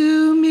back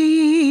to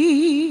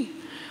me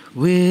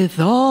with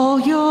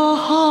all your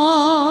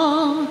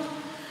heart.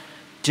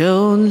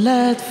 Don't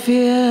let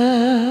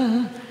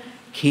fear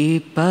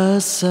keep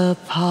us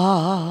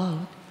apart.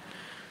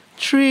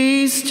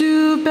 Trees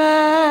to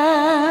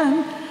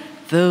bend,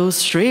 though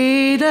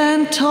straight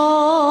and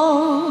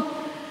tall,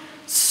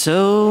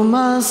 so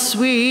must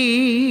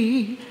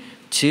we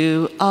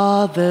to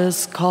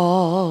others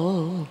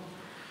call.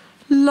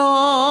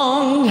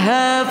 Long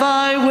have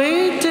I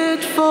waited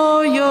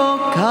for your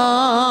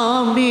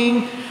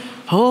coming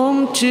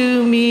home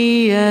to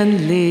me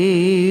and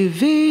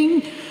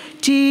living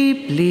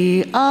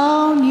deeply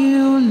our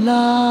new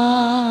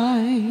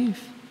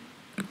life.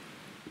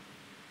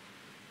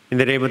 In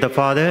the name of the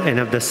Father, and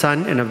of the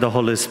Son, and of the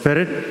Holy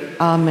Spirit.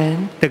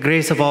 Amen. The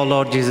grace of our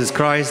Lord Jesus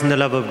Christ, and the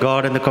love of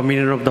God, and the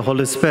communion of the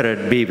Holy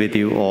Spirit be with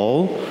you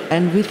all.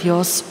 And with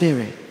your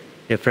spirit.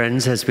 Dear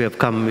friends, as we have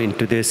come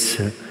into this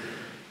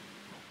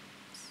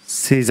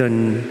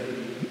season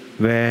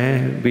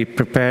where we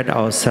prepared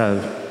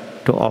ourselves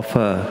to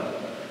offer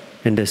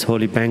in this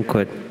holy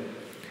banquet,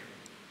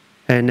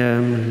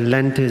 and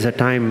Lent is a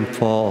time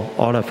for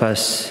all of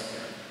us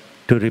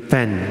to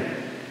repent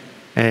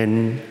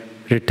and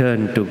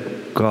return to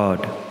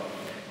God.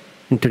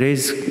 In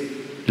today's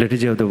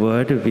Liturgy of the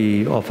Word,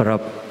 we offer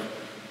up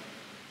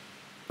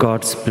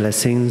God's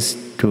blessings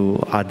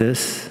to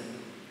others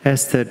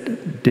as the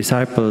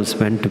disciples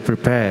went to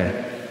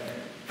prepare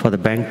for the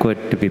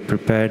banquet, to be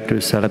prepared to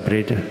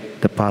celebrate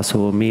the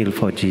Passover meal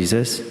for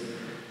Jesus.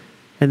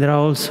 And there are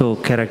also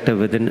characters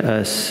within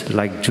us,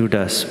 like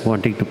Judas,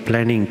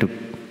 planning to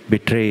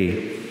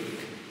betray.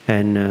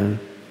 And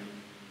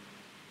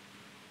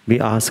we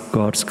ask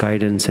God's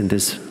guidance in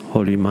this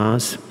Holy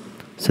Mass,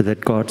 so that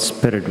God's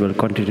Spirit will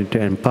continue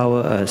to empower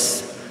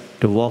us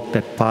to walk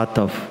that path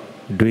of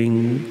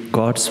doing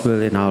God's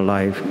will in our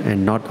life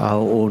and not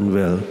our own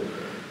will.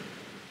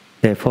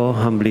 Therefore,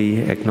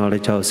 humbly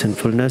acknowledge our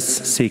sinfulness,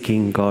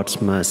 seeking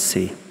God's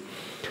mercy.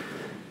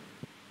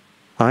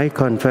 I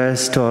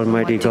confess to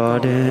Almighty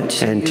God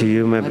and to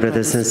you, my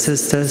brothers and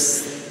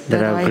sisters,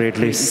 that I have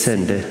greatly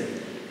sinned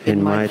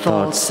in my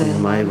thoughts,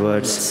 in my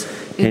words,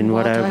 in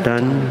what I have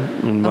done,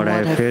 and what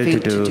I have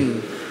failed to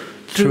do.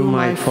 Through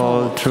my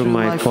fault, through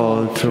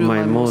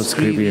my most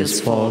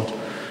grievous fault.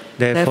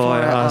 Therefore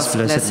I ask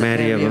Blessed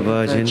Mary, ever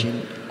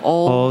Virgin,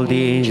 all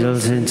the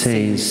angels and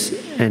saints,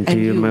 and to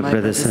you, my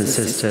brothers and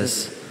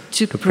sisters,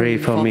 to pray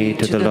for me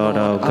to the Lord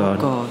our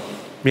God.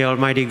 May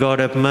Almighty God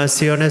have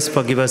mercy on us,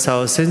 forgive us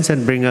our sins,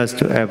 and bring us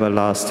to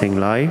everlasting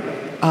life.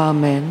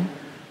 Amen.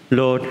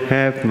 Lord,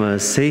 have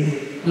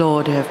mercy.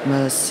 Lord, have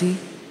mercy.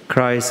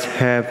 Christ,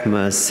 have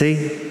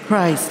mercy.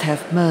 Christ,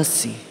 have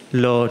mercy.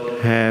 Lord,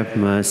 have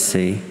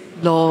mercy.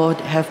 Lord,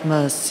 have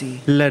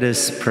mercy. Let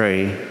us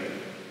pray.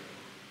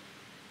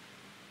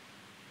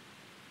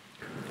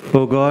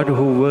 O God,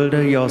 who willed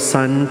your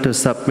Son to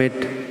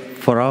submit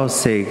for our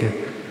sake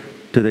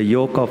to the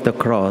yoke of the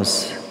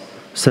cross,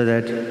 so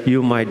that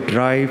you might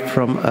drive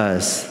from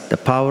us the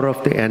power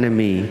of the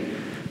enemy,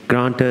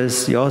 grant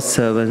us, your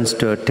servants,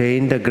 to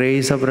attain the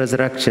grace of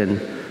resurrection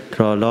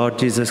through our Lord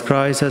Jesus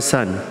Christ, our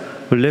Son,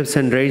 who lives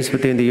and reigns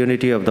within the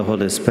unity of the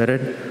Holy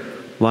Spirit,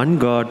 one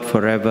God,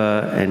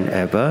 forever and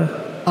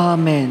ever.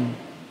 Amen.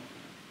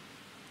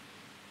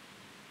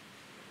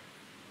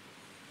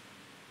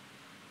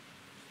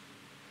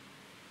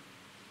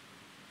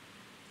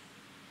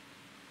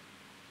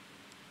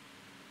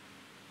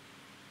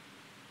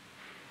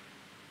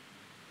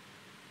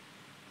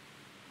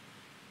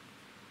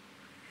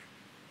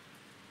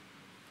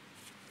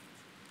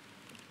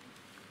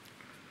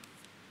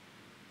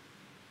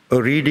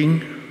 A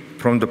reading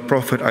from the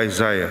prophet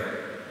Isaiah.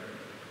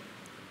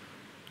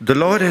 The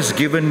Lord has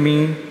given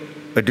me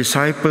a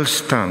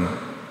disciple's tongue,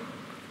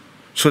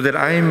 so that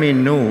I may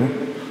know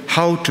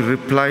how to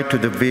reply to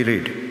the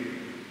wearied.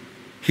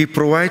 He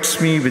provides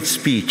me with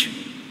speech.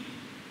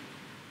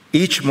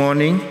 Each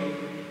morning,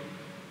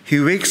 he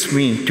wakes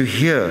me to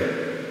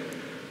hear,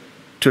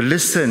 to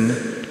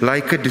listen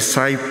like a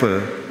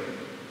disciple.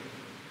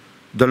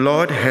 The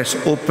Lord has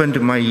opened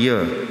my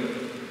ear.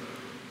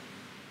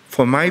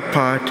 For my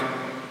part,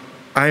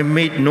 I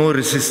made no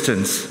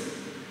resistance,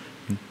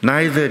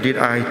 neither did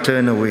I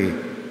turn away.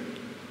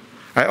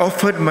 I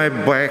offered my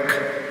back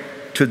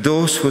to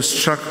those who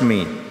struck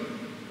me,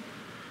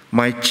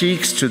 my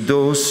cheeks to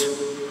those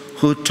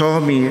who tore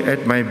me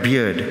at my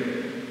beard.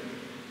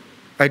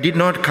 I did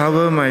not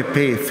cover my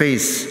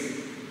face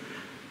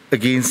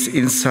against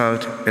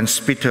insult and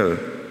spittle.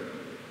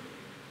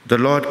 The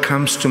Lord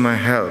comes to my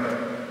help,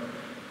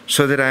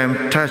 so that I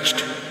am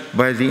touched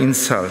by the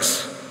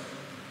insults.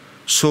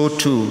 So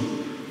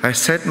too, I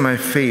set my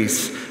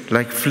face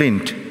like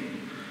flint.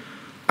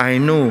 I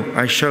know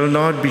I shall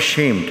not be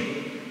shamed.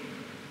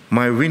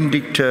 My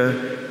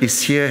vindictor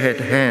is here at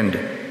hand.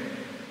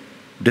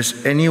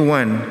 Does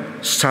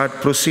anyone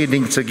start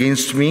proceedings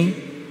against me?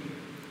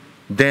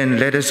 Then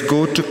let us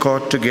go to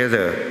court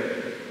together.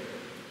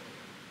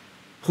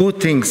 Who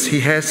thinks he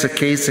has a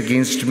case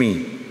against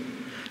me?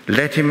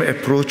 Let him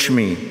approach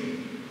me.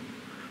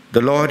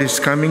 The Lord is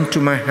coming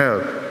to my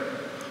help.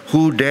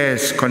 Who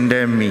dares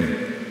condemn me?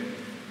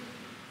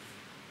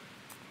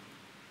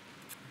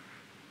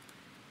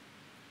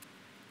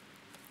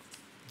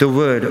 The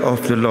word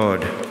of the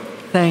Lord.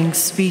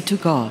 Thanks be to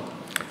God.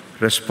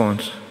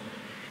 Response.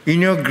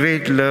 In your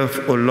great love,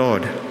 O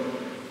Lord,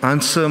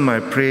 answer my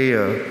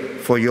prayer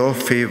for your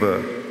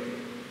favor.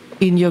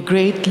 In your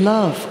great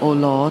love, O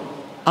Lord,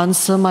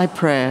 answer my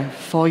prayer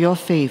for your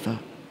favor.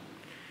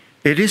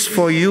 It is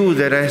for you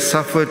that I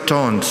suffer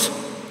taunts,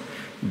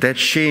 that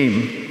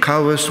shame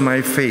covers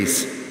my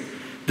face,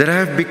 that I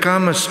have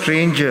become a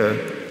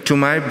stranger to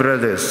my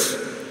brothers,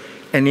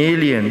 an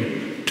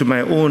alien to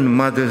my own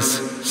mother's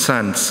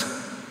sons.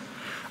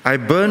 I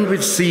burn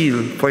with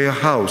zeal for your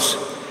house,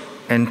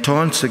 and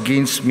taunts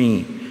against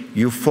me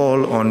you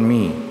fall on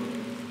me.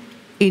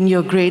 In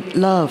your great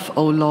love,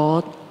 O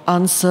Lord,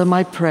 answer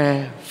my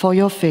prayer for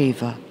your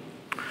favor.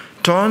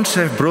 Taunts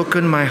have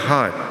broken my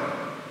heart.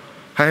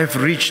 I have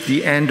reached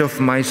the end of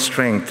my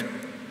strength.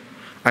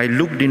 I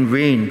looked in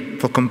vain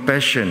for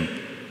compassion,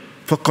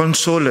 for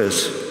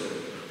consolers.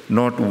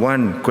 Not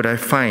one could I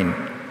find.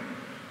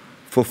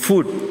 For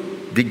food,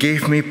 they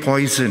gave me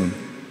poison.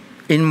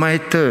 In my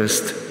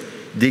thirst,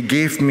 they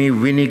gave me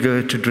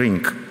vinegar to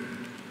drink.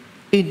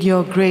 In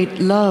your great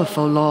love,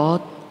 O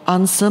Lord,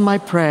 answer my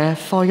prayer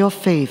for your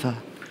favor.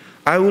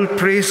 I will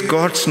praise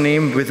God's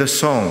name with a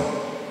song.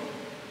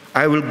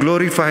 I will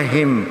glorify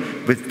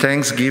him with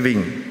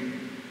thanksgiving.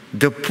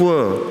 The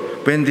poor,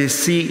 when they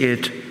see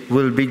it,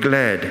 will be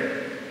glad,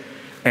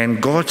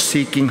 and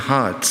God-seeking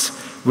hearts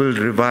will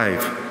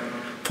revive.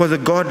 For the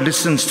God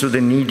listens to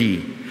the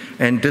needy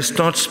and does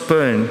not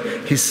spurn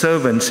his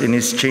servants in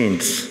his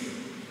chains.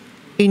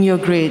 In your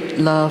great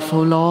love,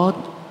 O Lord,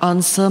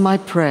 answer my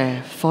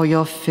prayer for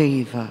your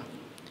favor.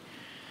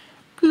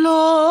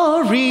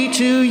 Glory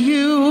to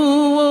you,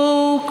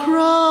 O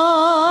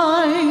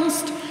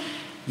Christ.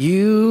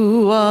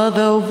 You are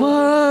the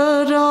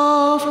Word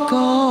of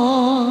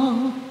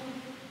God.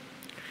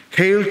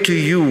 Hail to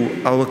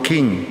you, our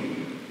King,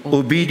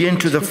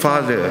 obedient to the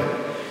Father.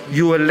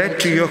 You were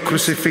led to your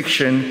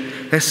crucifixion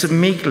as a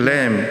meek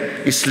lamb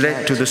is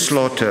led to the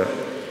slaughter.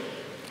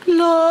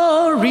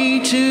 Glory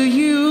to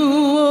you,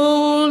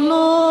 O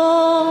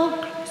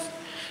Lord.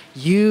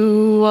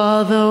 You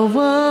are the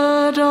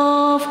Word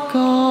of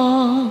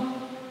God.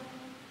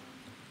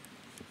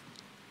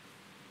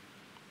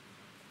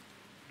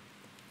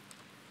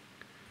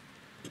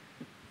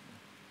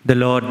 The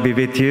Lord be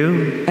with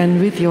you. And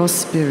with your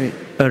spirit.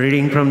 A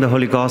reading from the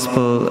Holy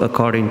Gospel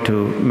according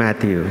to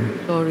Matthew.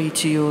 Glory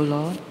to you, O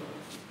Lord.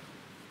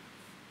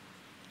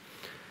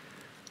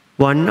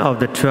 One of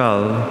the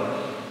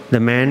 12, the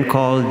man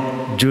called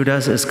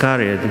Judas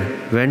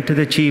Iscariot, went to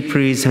the chief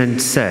priests and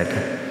said,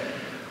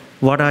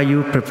 "What are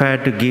you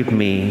prepared to give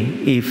me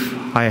if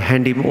I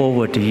hand him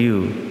over to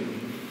you?"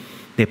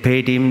 They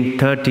paid him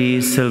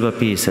 30 silver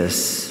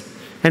pieces,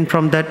 and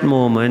from that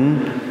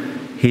moment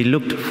he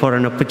looked for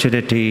an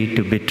opportunity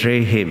to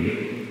betray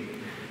him.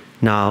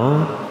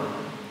 Now,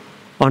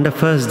 on the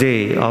first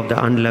day of the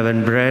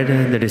unleavened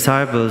bread, the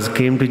disciples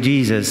came to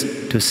Jesus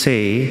to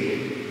say,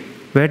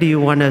 "Where do you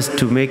want us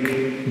to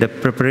make the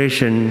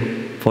preparation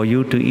for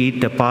you to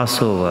eat the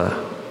Passover?"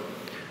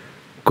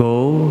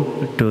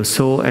 "Go to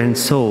so and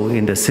so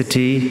in the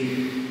city,"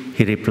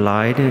 he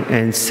replied,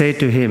 "and say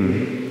to him,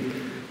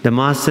 'The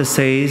Master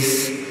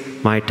says,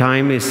 my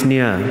time is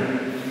near.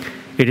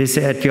 It is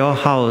at your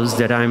house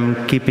that I am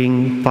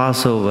keeping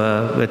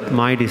Passover with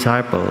my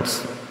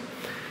disciples.'"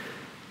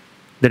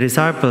 The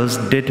disciples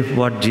did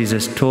what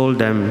Jesus told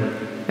them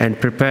and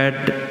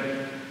prepared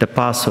the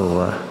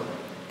Passover.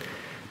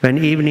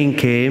 When evening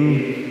came,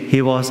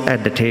 he was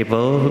at the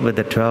table with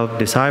the 12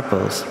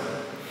 disciples.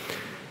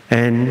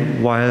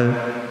 And while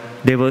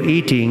they were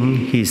eating,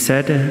 he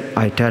said,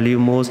 "I tell you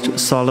most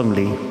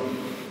solemnly,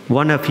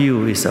 one of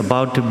you is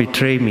about to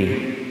betray me."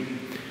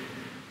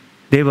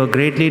 They were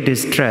greatly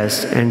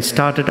distressed and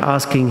started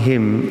asking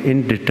him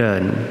in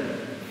return,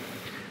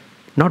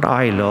 "Not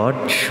I, Lord,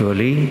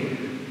 surely?"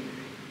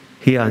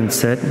 He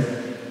answered,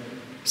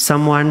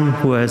 "Someone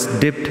who has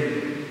dipped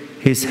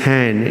his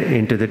hand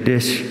into the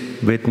dish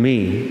with me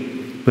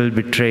will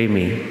betray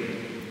me.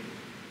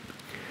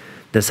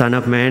 The Son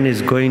of Man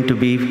is going to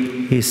be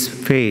his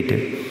fate,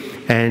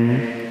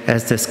 and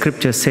as the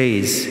scripture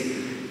says,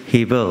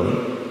 he will.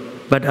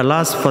 But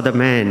alas for the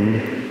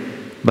man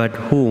by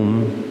whom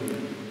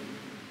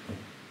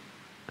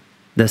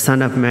the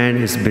Son of Man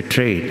is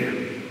betrayed.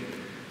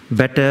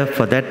 Better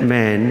for that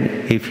man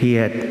if he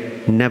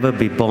had never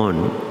been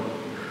born."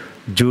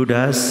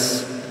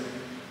 Judas,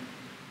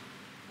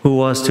 who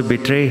was to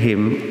betray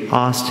him,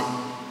 asked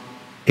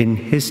in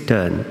his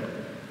turn,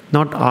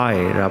 "Not I,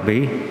 Rabbi,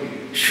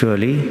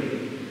 surely?"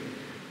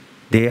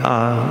 "They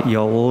are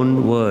your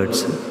own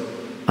words,"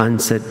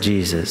 answered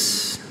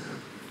Jesus.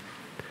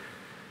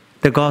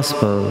 The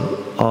Gospel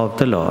of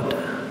the Lord.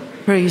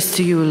 Praise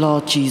to you,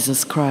 Lord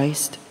Jesus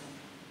Christ.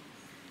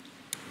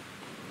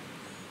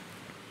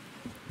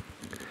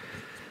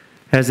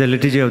 As the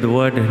liturgy of the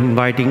word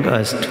inviting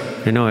us,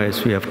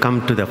 as we have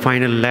come to the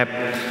final lap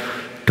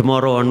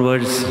tomorrow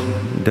onwards,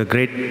 the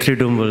great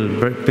Triduum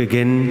will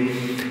begin,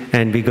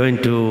 and we're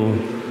going to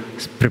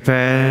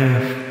prepare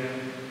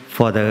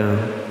for the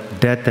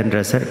death and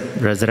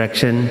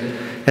resurrection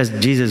as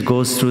Jesus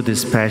goes through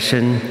this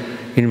passion,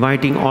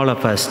 inviting all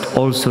of us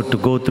also to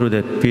go through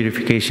the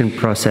purification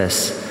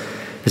process.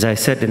 As I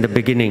said in the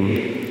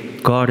beginning,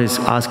 God is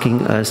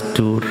asking us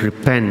to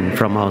repent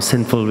from our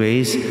sinful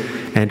ways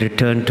and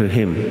return to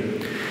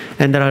Him.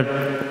 And there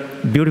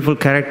are beautiful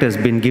characters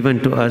been given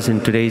to us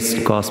in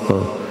today's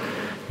gospel.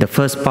 The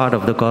first part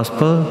of the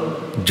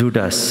gospel,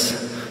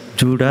 Judas.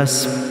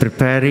 Judas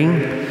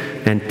preparing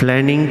and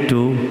planning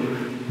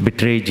to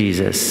betray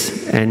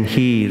Jesus. And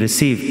he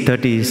received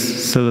 30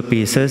 silver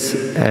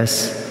pieces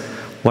as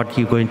what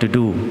you're going to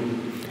do.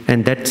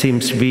 And that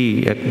seems to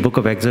be a book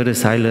of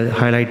Exodus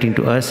highlighting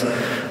to us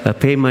a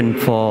payment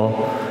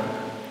for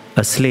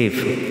a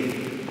slave.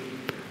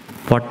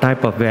 What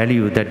type of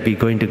value that we're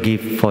going to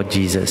give for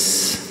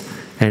Jesus.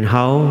 And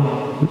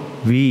how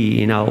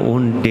we in our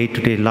own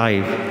day-to-day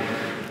life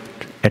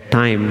at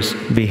times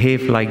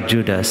behave like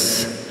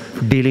Judas,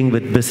 dealing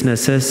with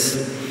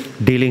businesses,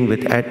 dealing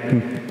with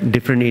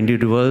different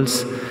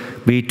individuals.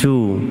 We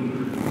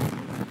too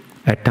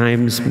at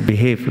times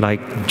behave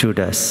like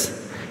Judas.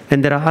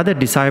 And there are other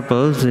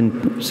disciples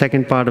in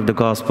second part of the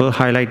gospel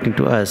highlighting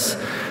to us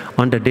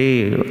on the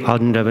day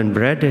of unleavened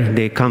bread,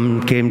 they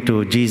came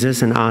to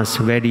Jesus and asked,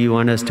 where do you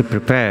want us to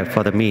prepare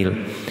for the meal?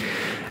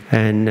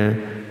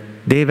 And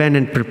they went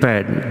and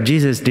prepared.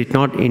 Jesus did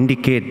not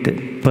indicate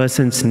the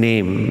person's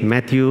name.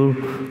 Matthew,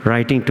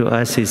 writing to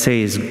us, he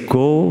says,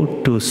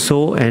 go to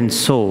so and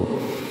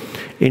so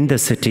in the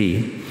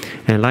city.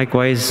 And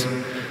likewise,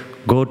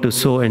 go to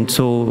so and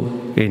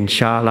so in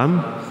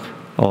Shalom,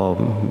 or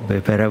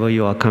wherever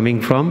you are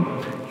coming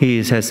from. He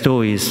is as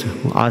though he is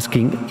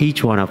asking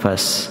each one of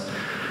us,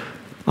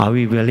 are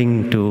we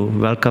willing to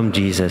welcome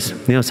Jesus?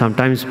 You know,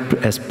 sometimes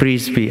as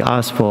priests we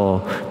ask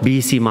for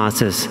BC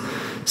masses.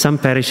 Some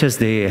parishes,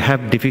 they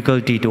have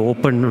difficulty to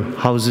open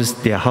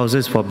their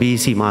houses for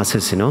BC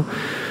masses, you know.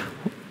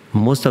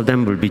 Most of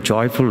them will be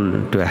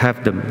joyful to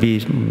have the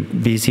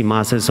BC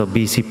masses or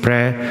BC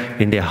prayer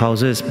in their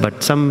houses,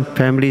 but some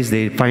families,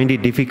 they find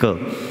it difficult.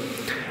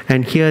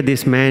 And here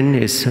this man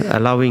is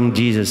allowing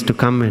Jesus to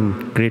come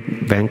and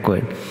great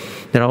banquet.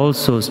 There are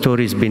also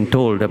stories being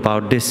told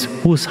about this,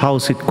 whose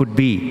house it could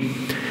be.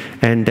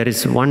 And there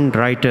is one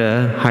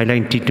writer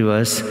highlighting to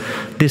us,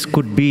 this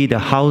could be the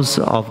house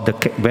of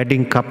the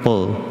wedding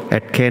couple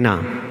at Cana.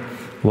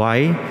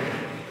 Why?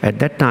 At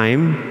that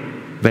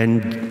time,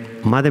 when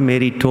Mother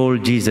Mary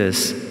told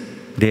Jesus,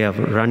 they are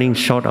running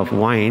short of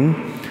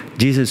wine,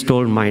 Jesus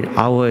told, my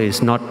hour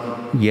is not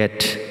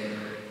yet.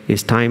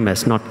 His time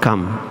has not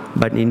come.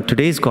 But in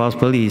today's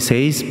gospel, he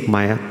says,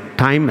 my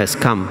time has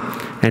come,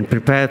 and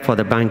prepare for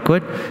the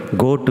banquet,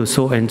 go to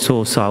so and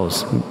so's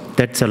house.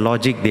 That's a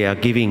logic they are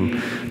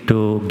giving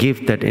to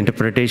give that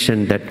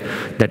interpretation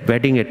that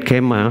wedding at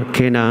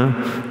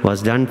Cana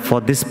was done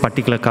for this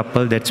particular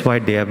couple. That's why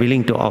they are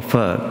willing to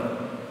offer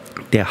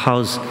their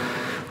house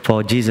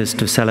for Jesus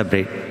to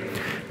celebrate.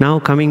 Now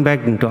coming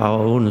back into our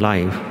own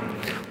life,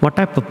 what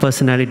type of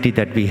personality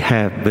that we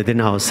have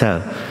within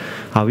ourselves?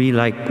 Are we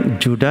like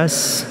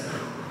Judas,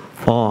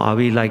 or are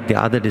we like the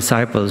other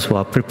disciples who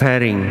are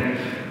preparing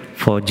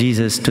for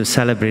Jesus to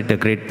celebrate the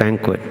great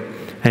banquet?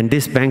 And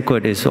this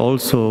banquet is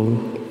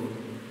also,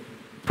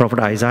 Prophet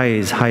Isaiah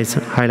is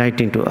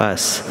highlighting to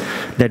us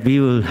that we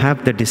will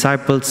have the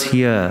disciples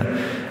here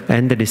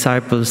and the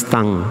disciples'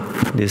 tongue.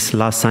 This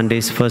last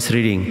Sunday's first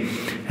reading.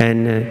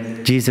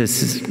 And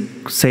Jesus is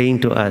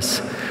saying to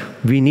us,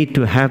 we need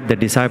to have the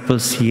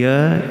disciples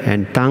here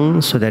and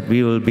tongue so that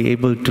we will be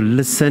able to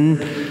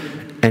listen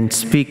and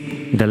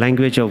speak the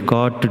language of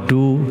God to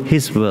do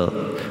His will.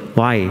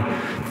 Why?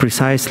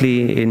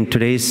 Precisely in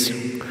today's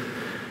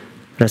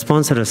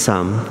responsorial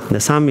psalm, the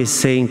psalm is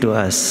saying to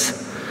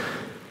us,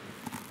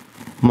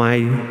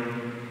 my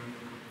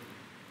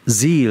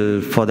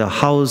zeal for the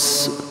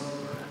house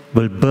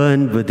will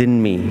burn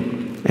within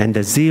me, and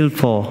the zeal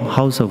for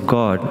house of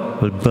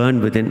God will burn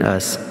within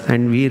us.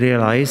 And we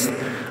realize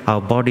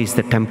our body is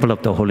the temple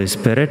of the Holy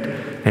Spirit,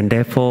 and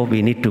therefore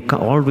we need to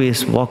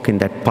always walk in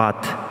that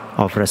path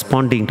of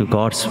responding to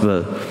God's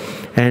will.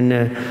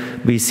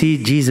 And we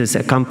see Jesus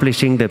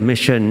accomplishing the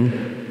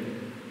mission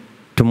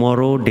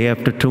tomorrow, day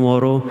after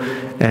tomorrow,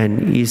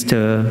 and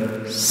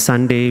Easter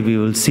Sunday we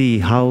will see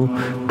how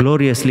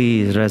gloriously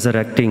He is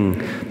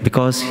resurrecting,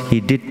 because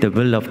He did the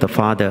will of the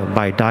Father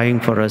by dying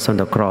for us on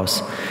the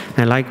cross.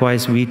 And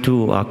likewise we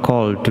too are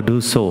called to do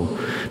so.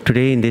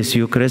 Today in this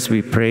Eucharist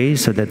we pray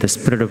so that the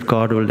Spirit of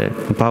God will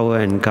empower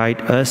and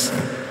guide us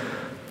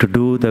to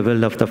do the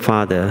will of the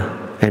Father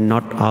and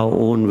not our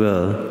own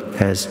will,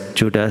 as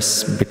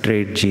Judas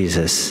betrayed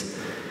Jesus.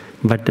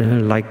 But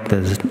like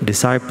the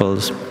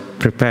disciples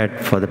prepared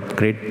for the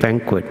great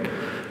banquet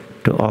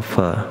to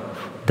offer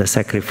the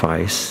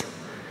sacrifice.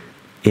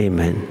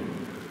 Amen.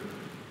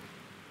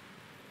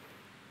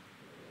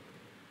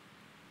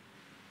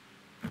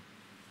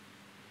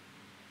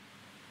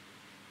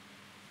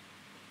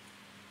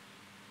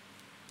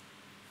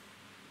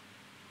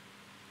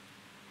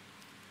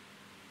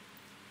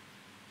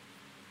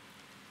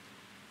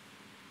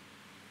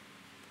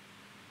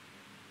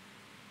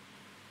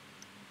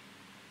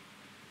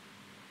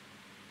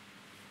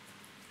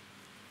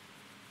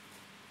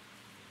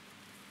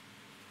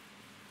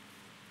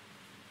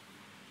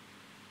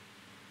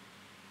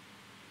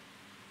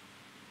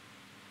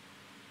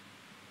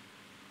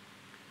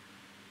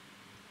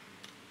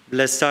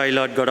 Blessed are you,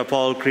 Lord God of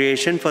all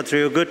creation, for through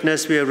your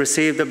goodness we have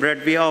received the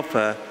bread we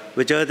offer,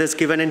 which earth has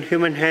given and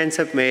human hands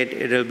have made.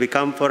 It will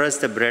become for us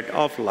the bread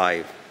of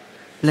life.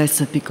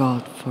 Blessed be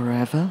God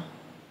forever.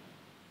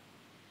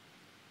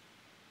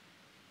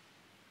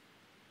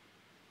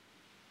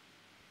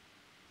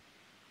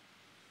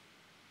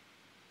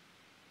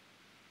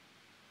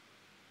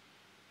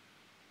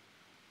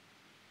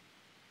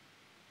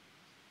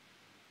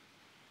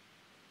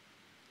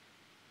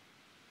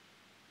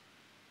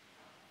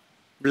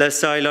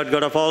 Blessed are you, Lord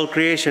God of all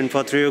creation,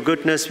 for through your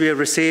goodness we have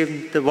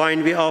received the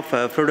wine we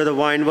offer, fruit of the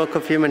vine, work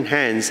of human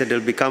hands. It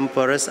will become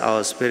for us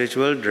our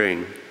spiritual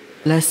drink.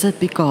 Blessed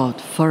be God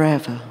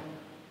forever.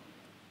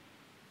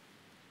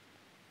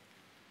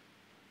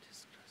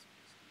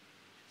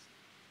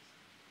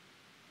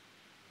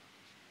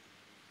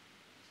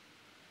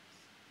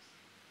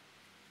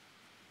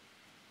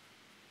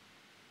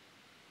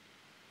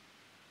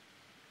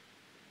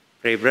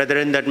 Pray,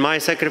 brethren, that my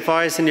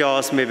sacrifice and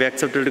yours may be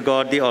acceptable to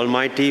God, the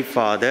Almighty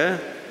Father.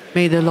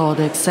 May the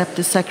Lord accept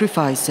the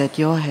sacrifice at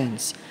your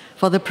hands,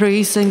 for the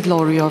praise and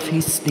glory of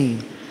his name,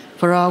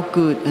 for our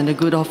good and the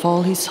good of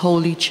all his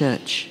holy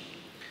church.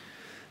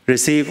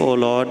 Receive, O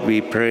Lord,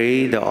 we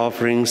pray, the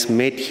offerings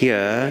made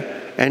here,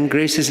 and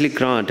graciously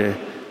grant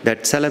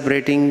that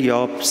celebrating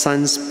your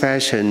Son's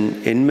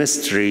passion in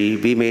mystery,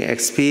 we may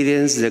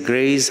experience the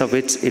grace of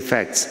its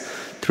effects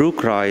through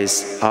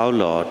Christ our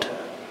Lord.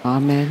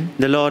 Amen.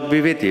 The Lord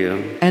be with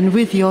you. And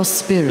with your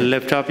spirit.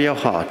 Lift up your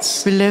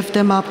hearts. We lift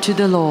them up to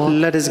the Lord.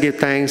 Let us give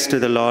thanks to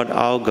the Lord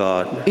our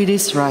God. It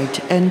is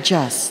right and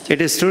just. It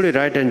is truly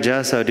right and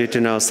just, our duty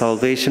and our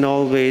salvation,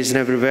 always and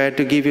everywhere,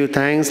 to give you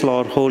thanks,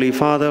 Lord, Holy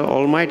Father,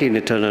 Almighty and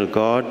eternal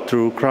God,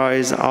 through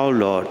Christ our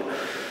Lord.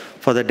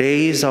 For the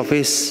days of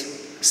his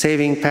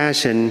saving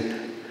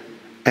passion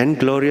and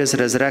glorious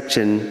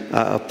resurrection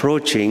are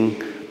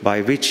approaching,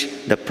 by which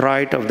the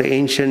pride of the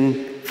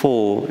ancient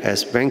foe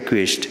has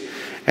vanquished,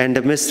 and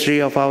the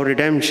mystery of our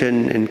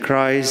redemption in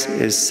Christ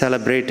is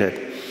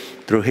celebrated.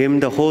 Through him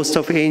the host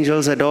of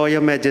angels adore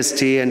your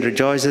majesty and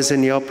rejoices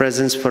in your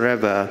presence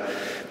forever.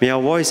 May our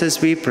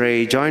voices, we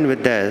pray, join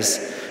with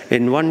theirs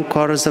in one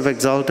chorus of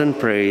exultant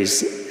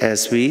praise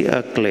as we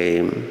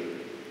acclaim.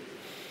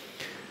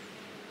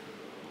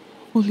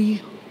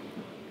 Holy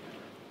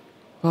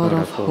God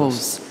of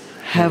hosts,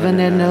 heaven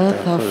and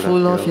earth are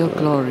full of your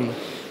glory.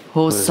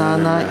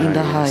 Hosanna in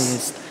the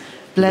highest.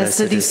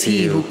 Blessed is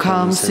he who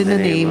comes in the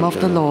name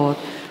of the Lord.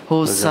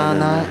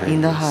 Hosanna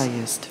in the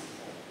highest.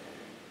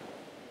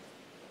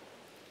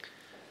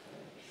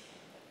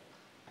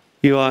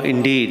 You are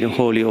indeed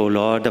holy, O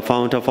Lord, the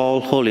fount of all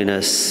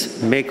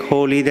holiness. Make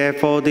holy,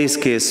 therefore, these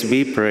gifts,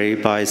 we pray,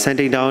 by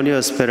sending down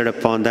your Spirit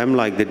upon them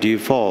like the dew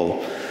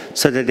fall,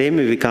 so that they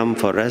may become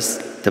for us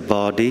the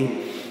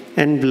body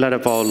and blood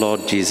of our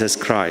Lord Jesus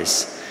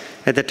Christ.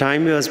 At the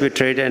time he was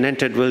betrayed and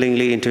entered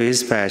willingly into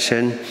his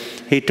passion,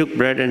 he took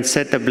bread and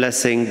said the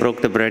blessing,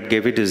 broke the bread,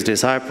 gave it to his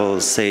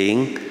disciples,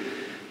 saying,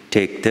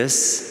 "Take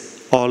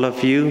this, all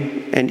of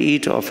you, and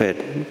eat of it,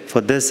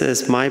 for this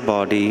is my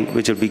body,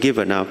 which will be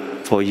given up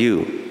for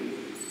you."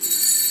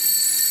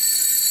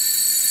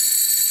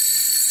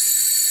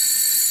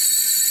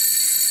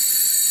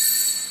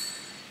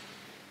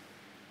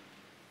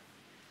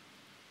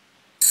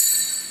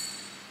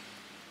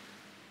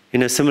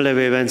 In a similar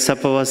way, when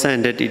supper was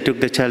ended, he took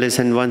the chalice,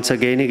 and once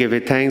again he gave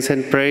it thanks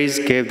and praise,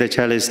 gave the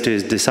chalice to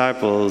his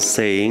disciples,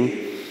 saying,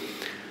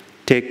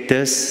 "Take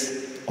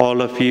this,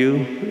 all of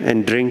you,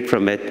 and drink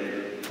from it,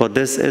 for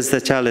this is the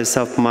chalice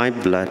of my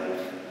blood,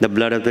 the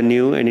blood of the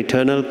new and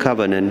eternal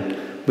covenant,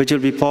 which will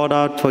be poured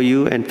out for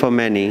you and for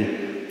many,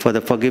 for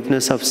the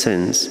forgiveness of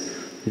sins.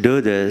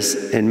 Do this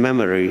in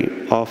memory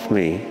of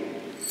me."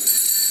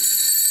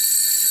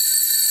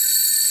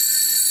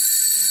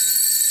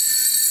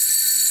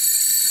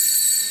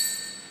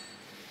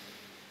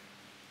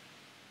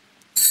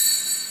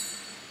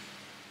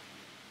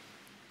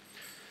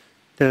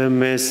 The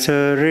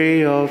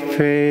mystery of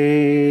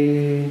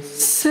faith.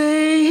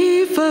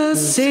 Save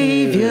us,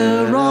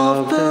 Savior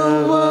of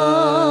the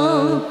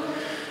world,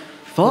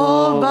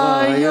 for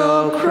by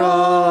your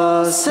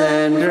cross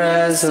and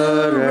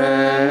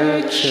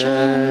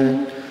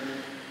resurrection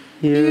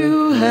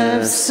you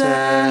have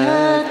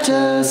set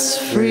us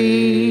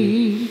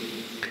free.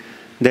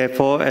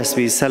 Therefore, as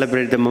we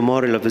celebrate the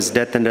memorial of his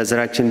death and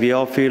resurrection, we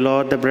offer you,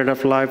 Lord, the bread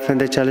of life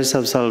and the chalice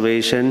of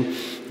salvation,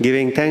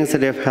 giving thanks that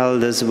you have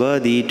held us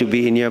worthy to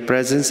be in your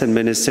presence and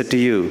minister to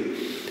you.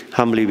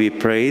 Humbly we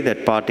pray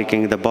that,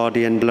 partaking the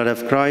body and blood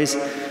of Christ,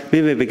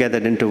 we may be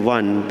gathered into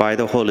one by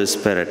the Holy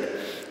Spirit.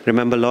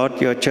 Remember,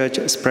 Lord, your church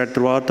spread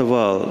throughout the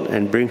world,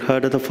 and bring her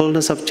to the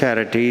fullness of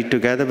charity,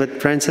 together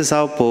with Francis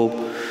our Pope,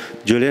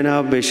 Julian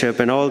our Bishop,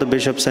 and all the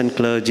bishops and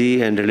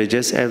clergy and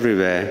religious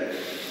everywhere.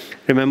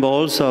 Remember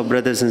also our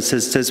brothers and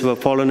sisters who have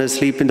fallen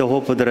asleep in the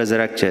hope of the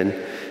resurrection,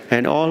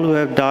 and all who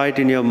have died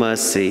in your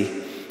mercy.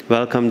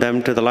 Welcome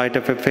them to the light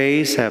of your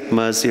face. Have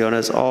mercy on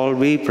us all,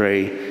 we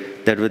pray,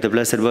 that with the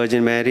Blessed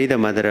Virgin Mary, the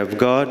Mother of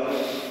God,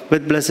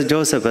 with blessed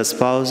Joseph, her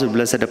spouse, with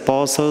blessed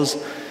apostles,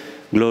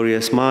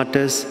 glorious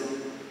martyrs,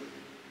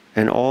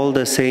 and all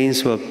the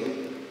saints who have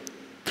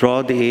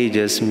throughout the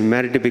ages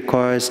merit to be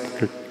caused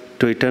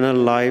to eternal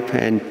life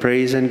and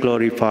praise and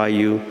glorify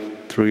you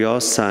through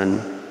your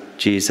Son,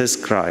 Jesus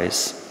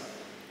Christ.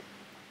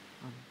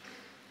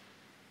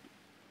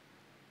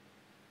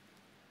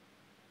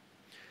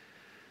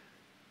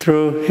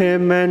 Through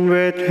him and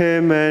with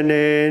him and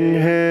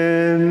in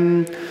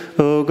him,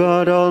 O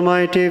God,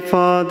 Almighty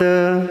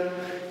Father,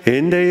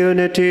 in the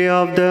unity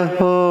of the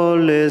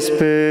Holy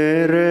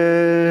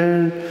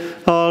Spirit,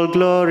 all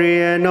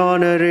glory and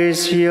honor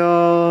is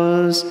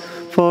yours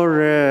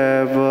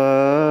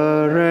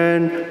forever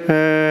and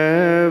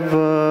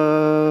ever.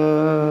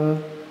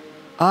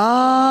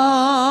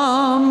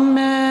 Amen.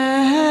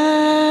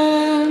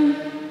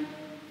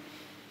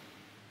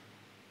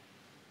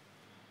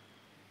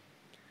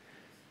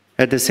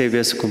 At the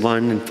Saviour's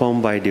command,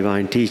 informed by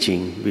divine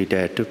teaching, we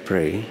dare to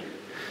pray.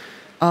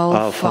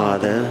 Our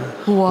Father,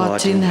 who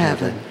art in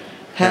heaven,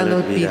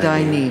 hallowed be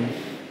thy name.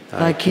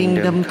 Thy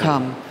kingdom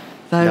come,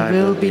 thy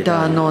will be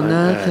done on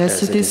earth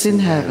as it is in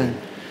heaven.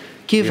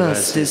 Give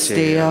us this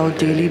day our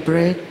daily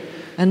bread,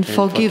 and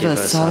forgive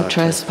us our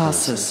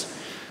trespasses,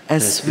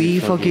 as we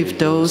forgive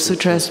those who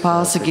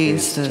trespass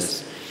against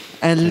us.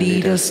 And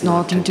lead us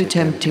not into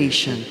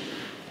temptation,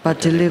 but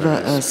deliver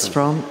us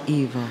from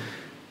evil.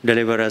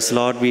 Deliver us,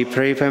 Lord, we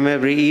pray, from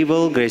every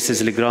evil.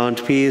 Graciously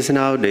grant peace in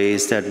our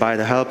days, that by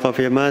the help of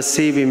your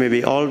mercy we may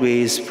be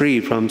always free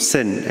from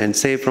sin and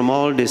safe from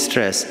all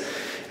distress,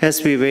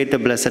 as we wait the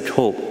blessed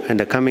hope and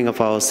the coming of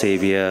our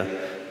Savior,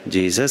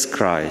 Jesus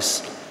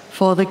Christ.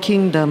 For the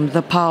kingdom,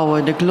 the power,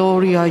 and the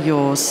glory are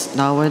yours,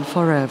 now and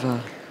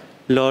forever.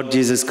 Lord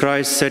Jesus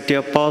Christ, said to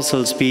your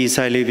apostles, peace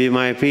I leave you,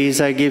 my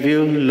peace I give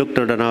you. Look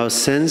not on our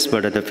sins,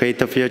 but at the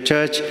faith of your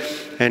church,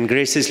 and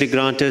graciously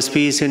grant us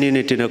peace and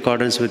unity in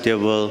accordance with your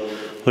will,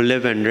 who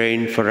live and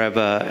reign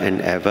forever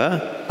and ever.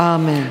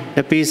 Amen.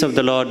 The peace of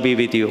the Lord be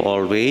with you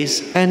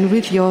always. And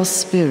with your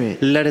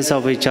spirit. Let us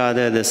offer each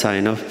other the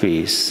sign of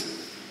peace.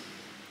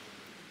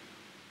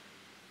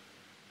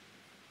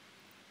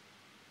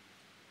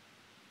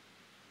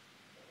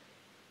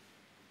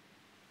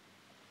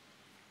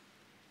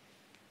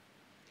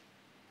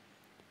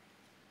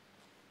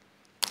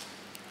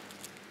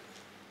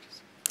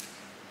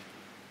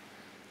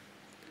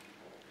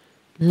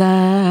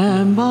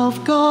 Lamb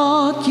of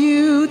God,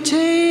 you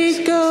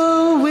take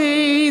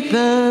away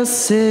the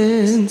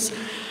sins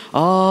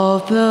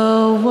of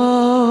the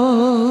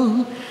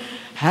world.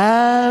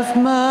 Have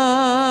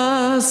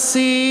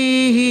mercy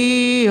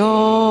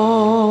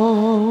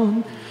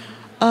on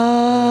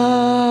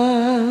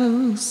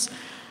us.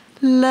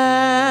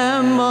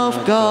 Lamb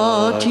of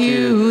God,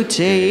 you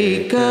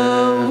take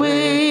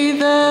away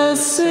the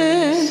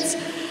sins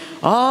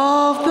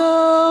of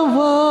the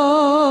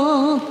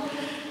world.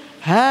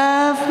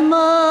 Have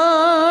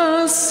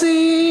mercy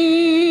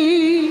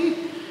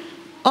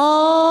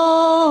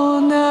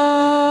on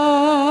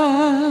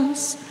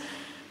us.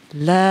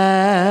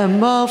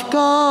 Lamb of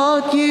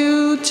God,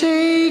 you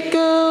take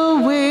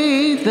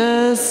away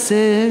the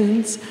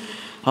sins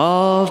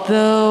of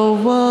the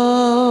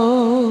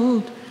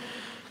world.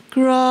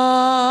 Grant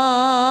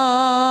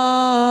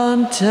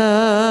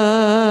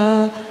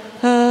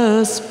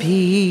us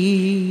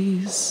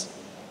peace.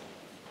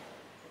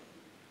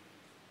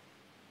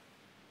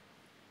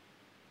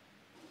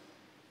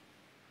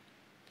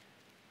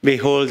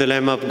 Behold the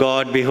Lamb of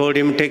God, behold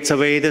him takes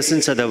away the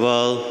sins of the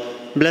world.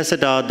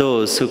 Blessed are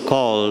those who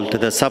call to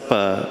the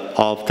supper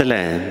of the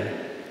Lamb.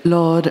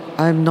 Lord,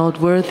 I am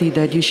not worthy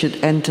that you should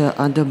enter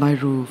under my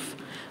roof,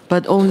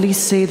 but only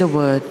say the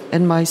word,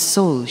 and my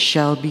soul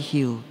shall be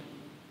healed.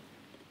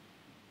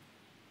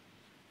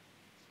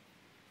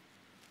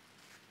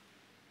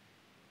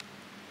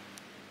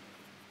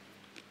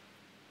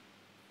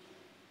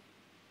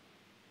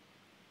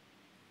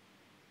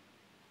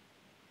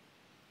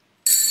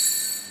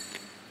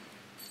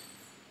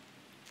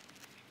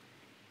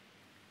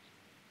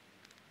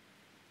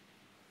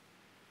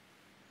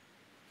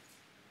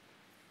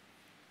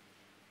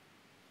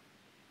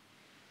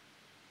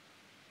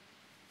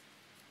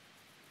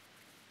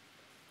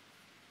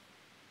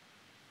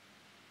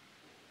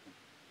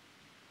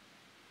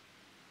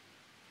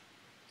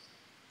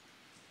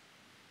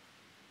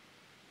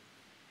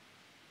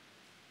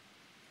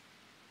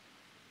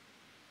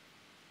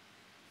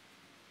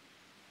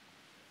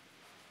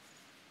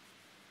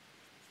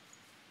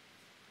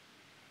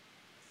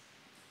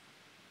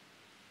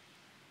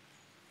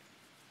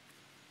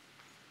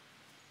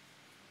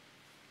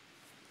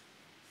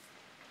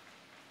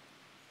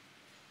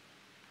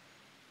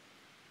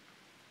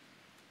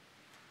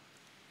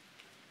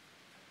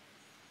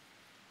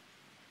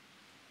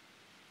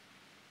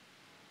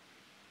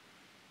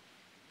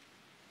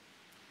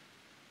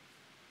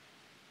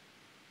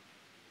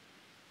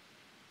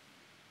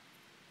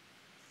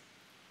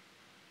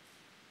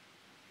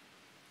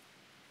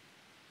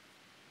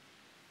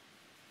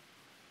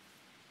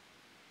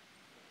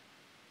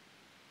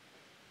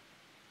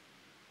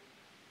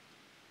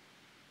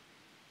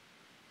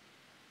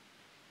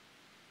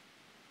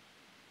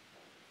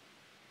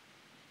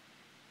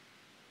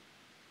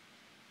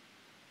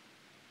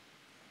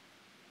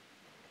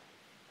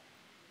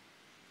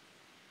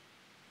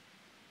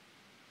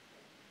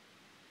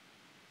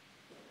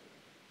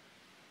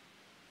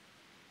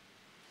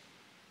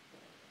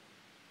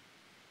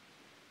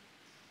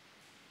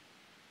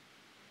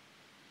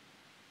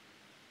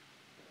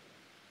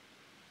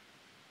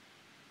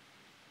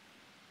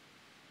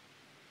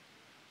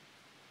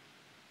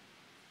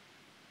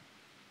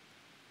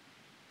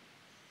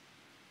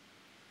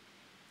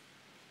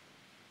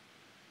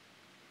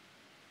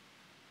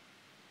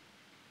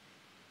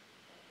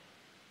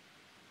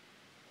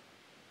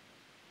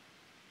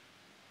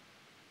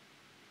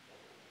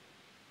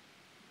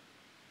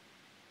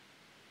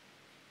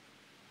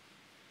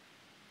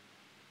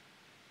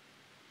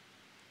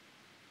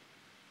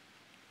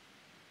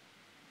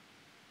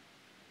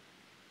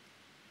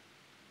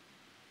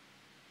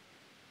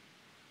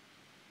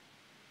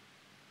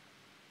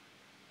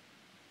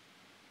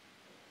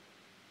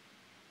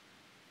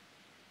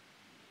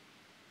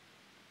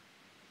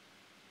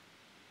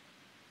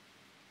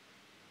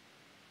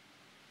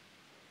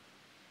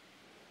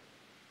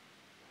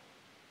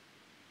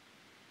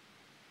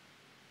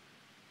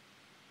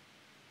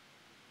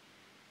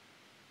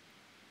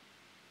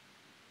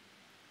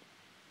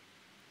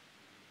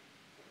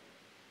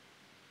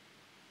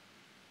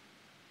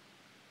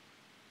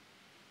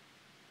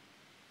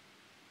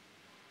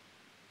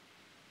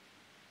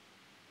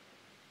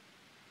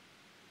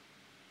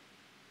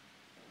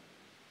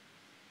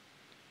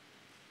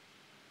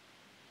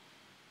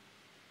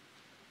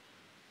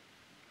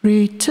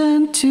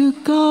 Return to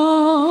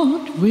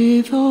God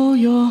with all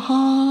your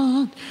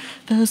heart,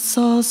 the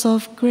source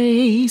of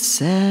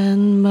grace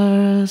and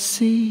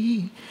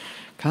mercy.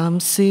 Come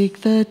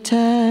seek the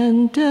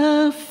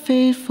tender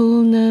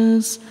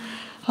faithfulness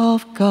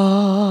of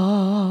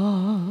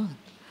God.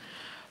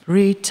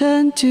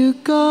 Return to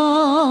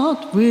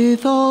God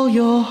with all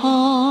your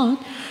heart,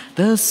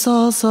 the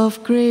source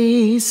of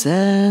grace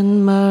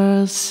and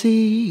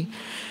mercy.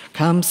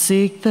 Come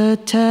seek the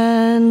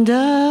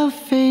tender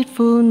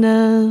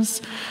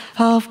faithfulness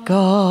of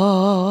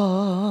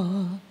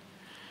God.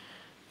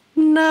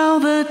 Now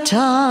the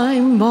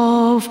time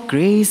of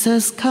grace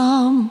has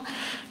come,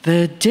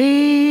 the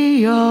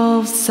day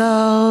of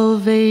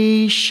salvation.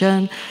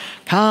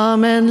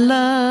 Come and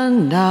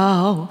learn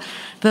now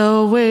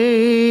the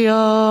way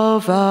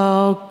of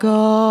our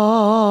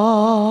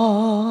God.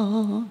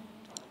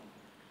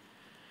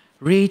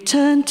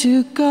 Return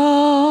to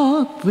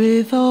God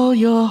with all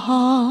your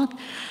heart,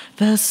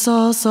 the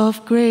source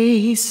of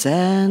grace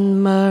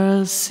and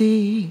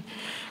mercy.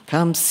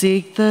 Come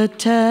seek the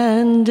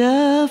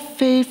tender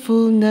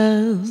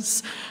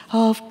faithfulness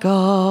of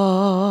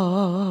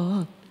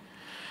God.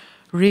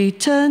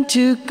 Return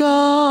to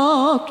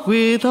God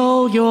with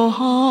all your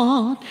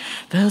heart,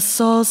 the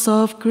source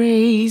of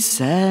grace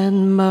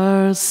and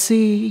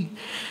mercy.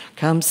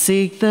 Come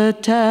seek the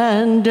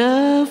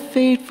tender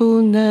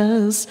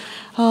faithfulness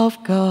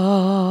of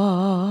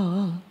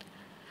God.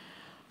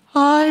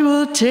 I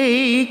will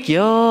take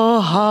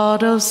your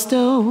heart of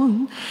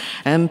stone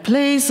and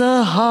place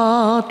a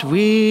heart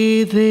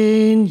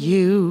within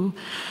you,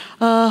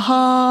 a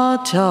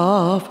heart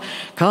of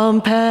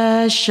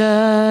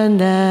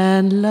compassion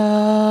and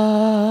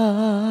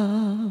love.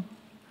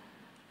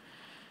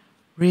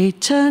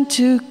 Return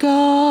to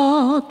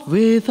God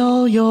with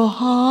all your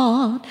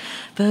heart,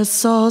 the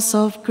source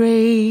of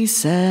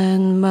grace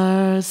and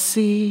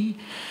mercy.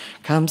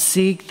 Come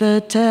seek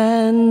the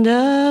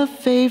tender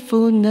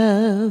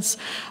faithfulness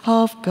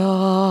of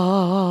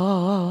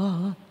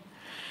God.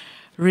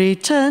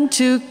 Return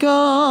to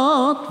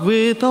God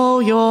with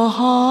all your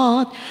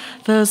heart,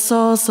 the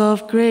source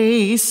of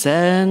grace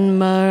and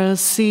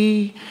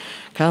mercy.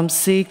 Come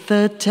seek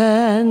the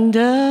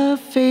tender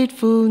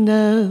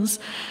faithfulness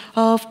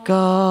of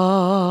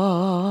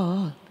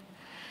God.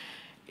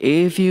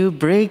 If you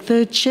break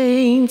the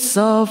chains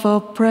of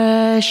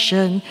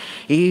oppression,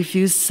 if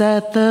you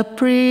set the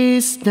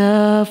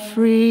prisoner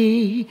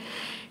free,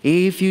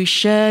 if you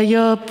share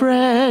your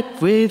bread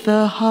with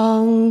the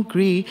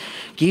hungry,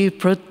 give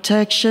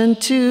protection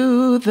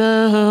to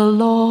the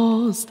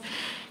lost,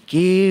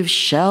 give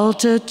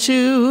shelter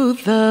to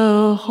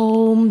the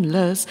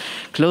homeless,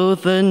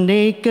 clothe the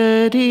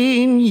naked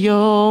in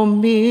your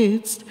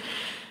midst,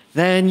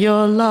 then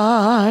your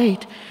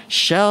light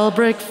shall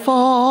break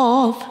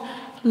forth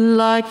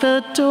like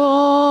the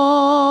dawn.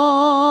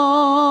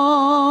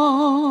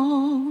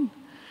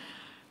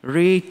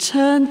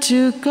 Return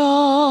to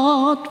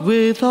God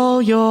with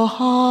all your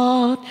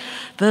heart,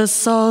 the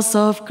source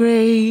of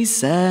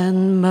grace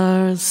and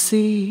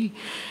mercy.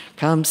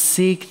 Come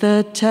seek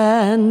the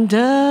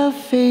tender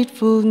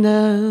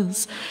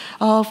faithfulness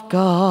of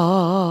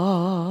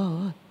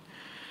God.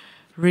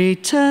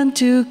 Return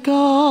to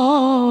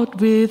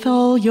God with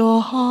all your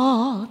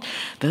heart,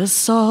 the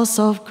source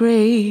of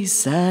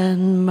grace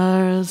and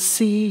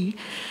mercy.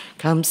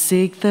 Come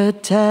seek the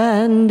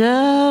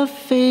tender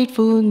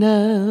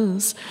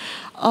faithfulness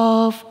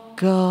of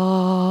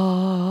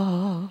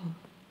God.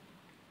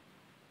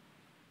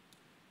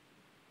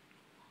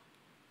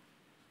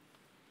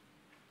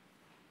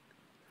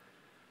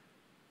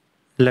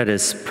 Let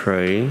us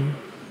pray.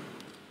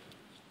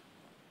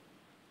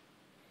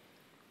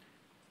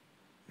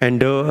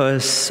 Endow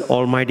us,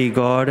 Almighty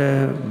God,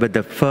 with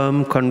the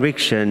firm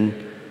conviction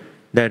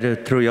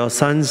that through your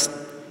Son's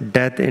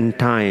death in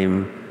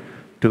time,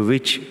 to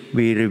which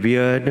we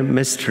revered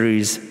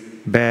mysteries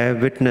bear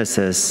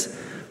witnesses,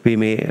 we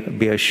may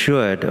be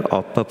assured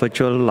of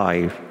perpetual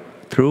life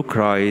through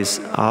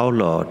Christ our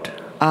Lord.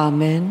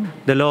 Amen.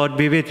 The Lord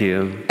be with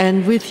you.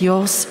 And with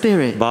your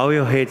spirit. Bow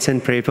your heads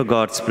and pray for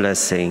God's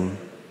blessing.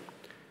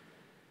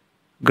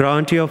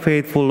 Grant your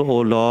faithful, O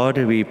Lord,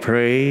 we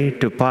pray,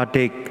 to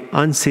partake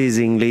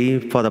unceasingly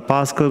for the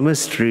Paschal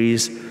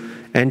mysteries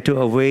and to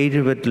await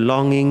with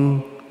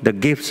longing the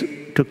gifts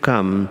to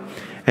come,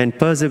 and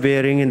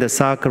persevering in the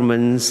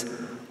sacraments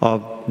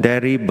of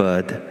their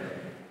rebirth,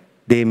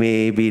 they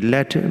may be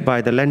led by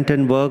the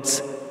Lenten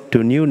works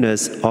to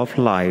newness of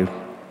life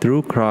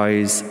through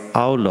Christ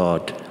our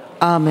Lord.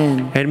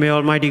 Amen. And may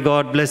Almighty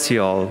God bless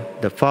you all,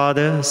 the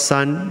Father,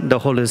 Son, the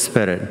Holy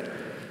Spirit.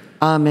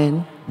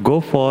 Amen.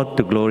 Go forth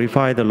to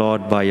glorify the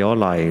Lord by your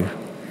life.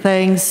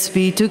 Thanks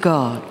be to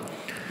God.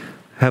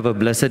 Have a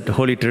blessed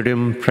Holy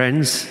Triduum,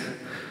 friends.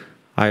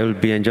 I will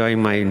be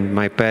enjoying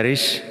my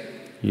parish.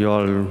 You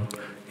all,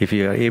 if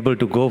you are able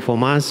to go for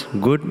Mass,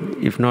 good.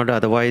 If not,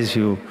 otherwise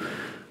you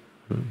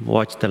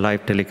watch the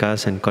live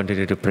telecast and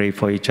continue to pray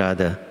for each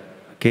other.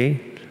 Okay?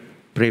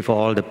 Pray for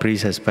all the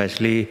priests,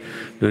 especially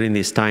during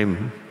this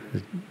time.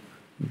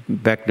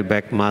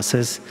 back-to-back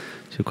masses.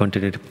 So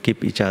continue to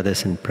keep each other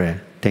in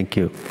prayer. Thank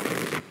you.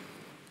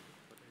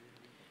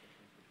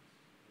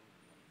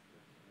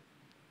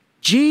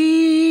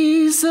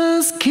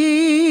 Jesus,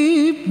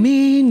 keep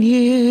me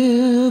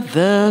near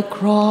the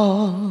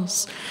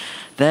cross.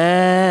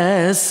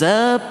 There's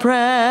a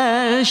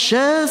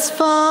precious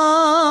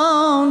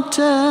fountain,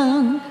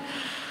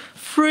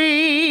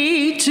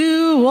 free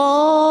to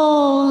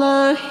all,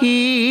 a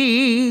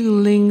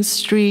healing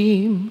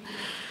stream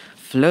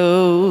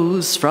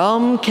flows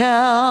from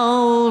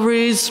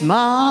Calvary's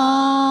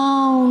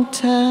mountain.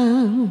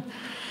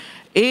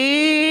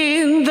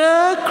 In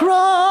the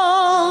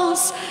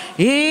cross,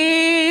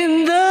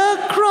 in the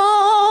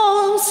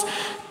cross,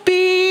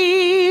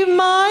 be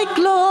my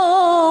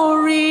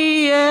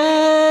glory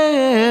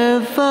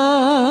ever,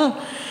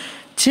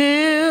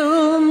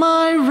 till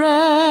my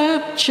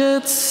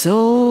raptured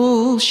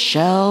soul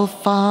shall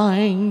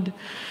find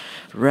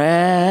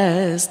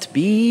rest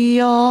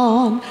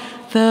beyond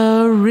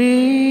the river.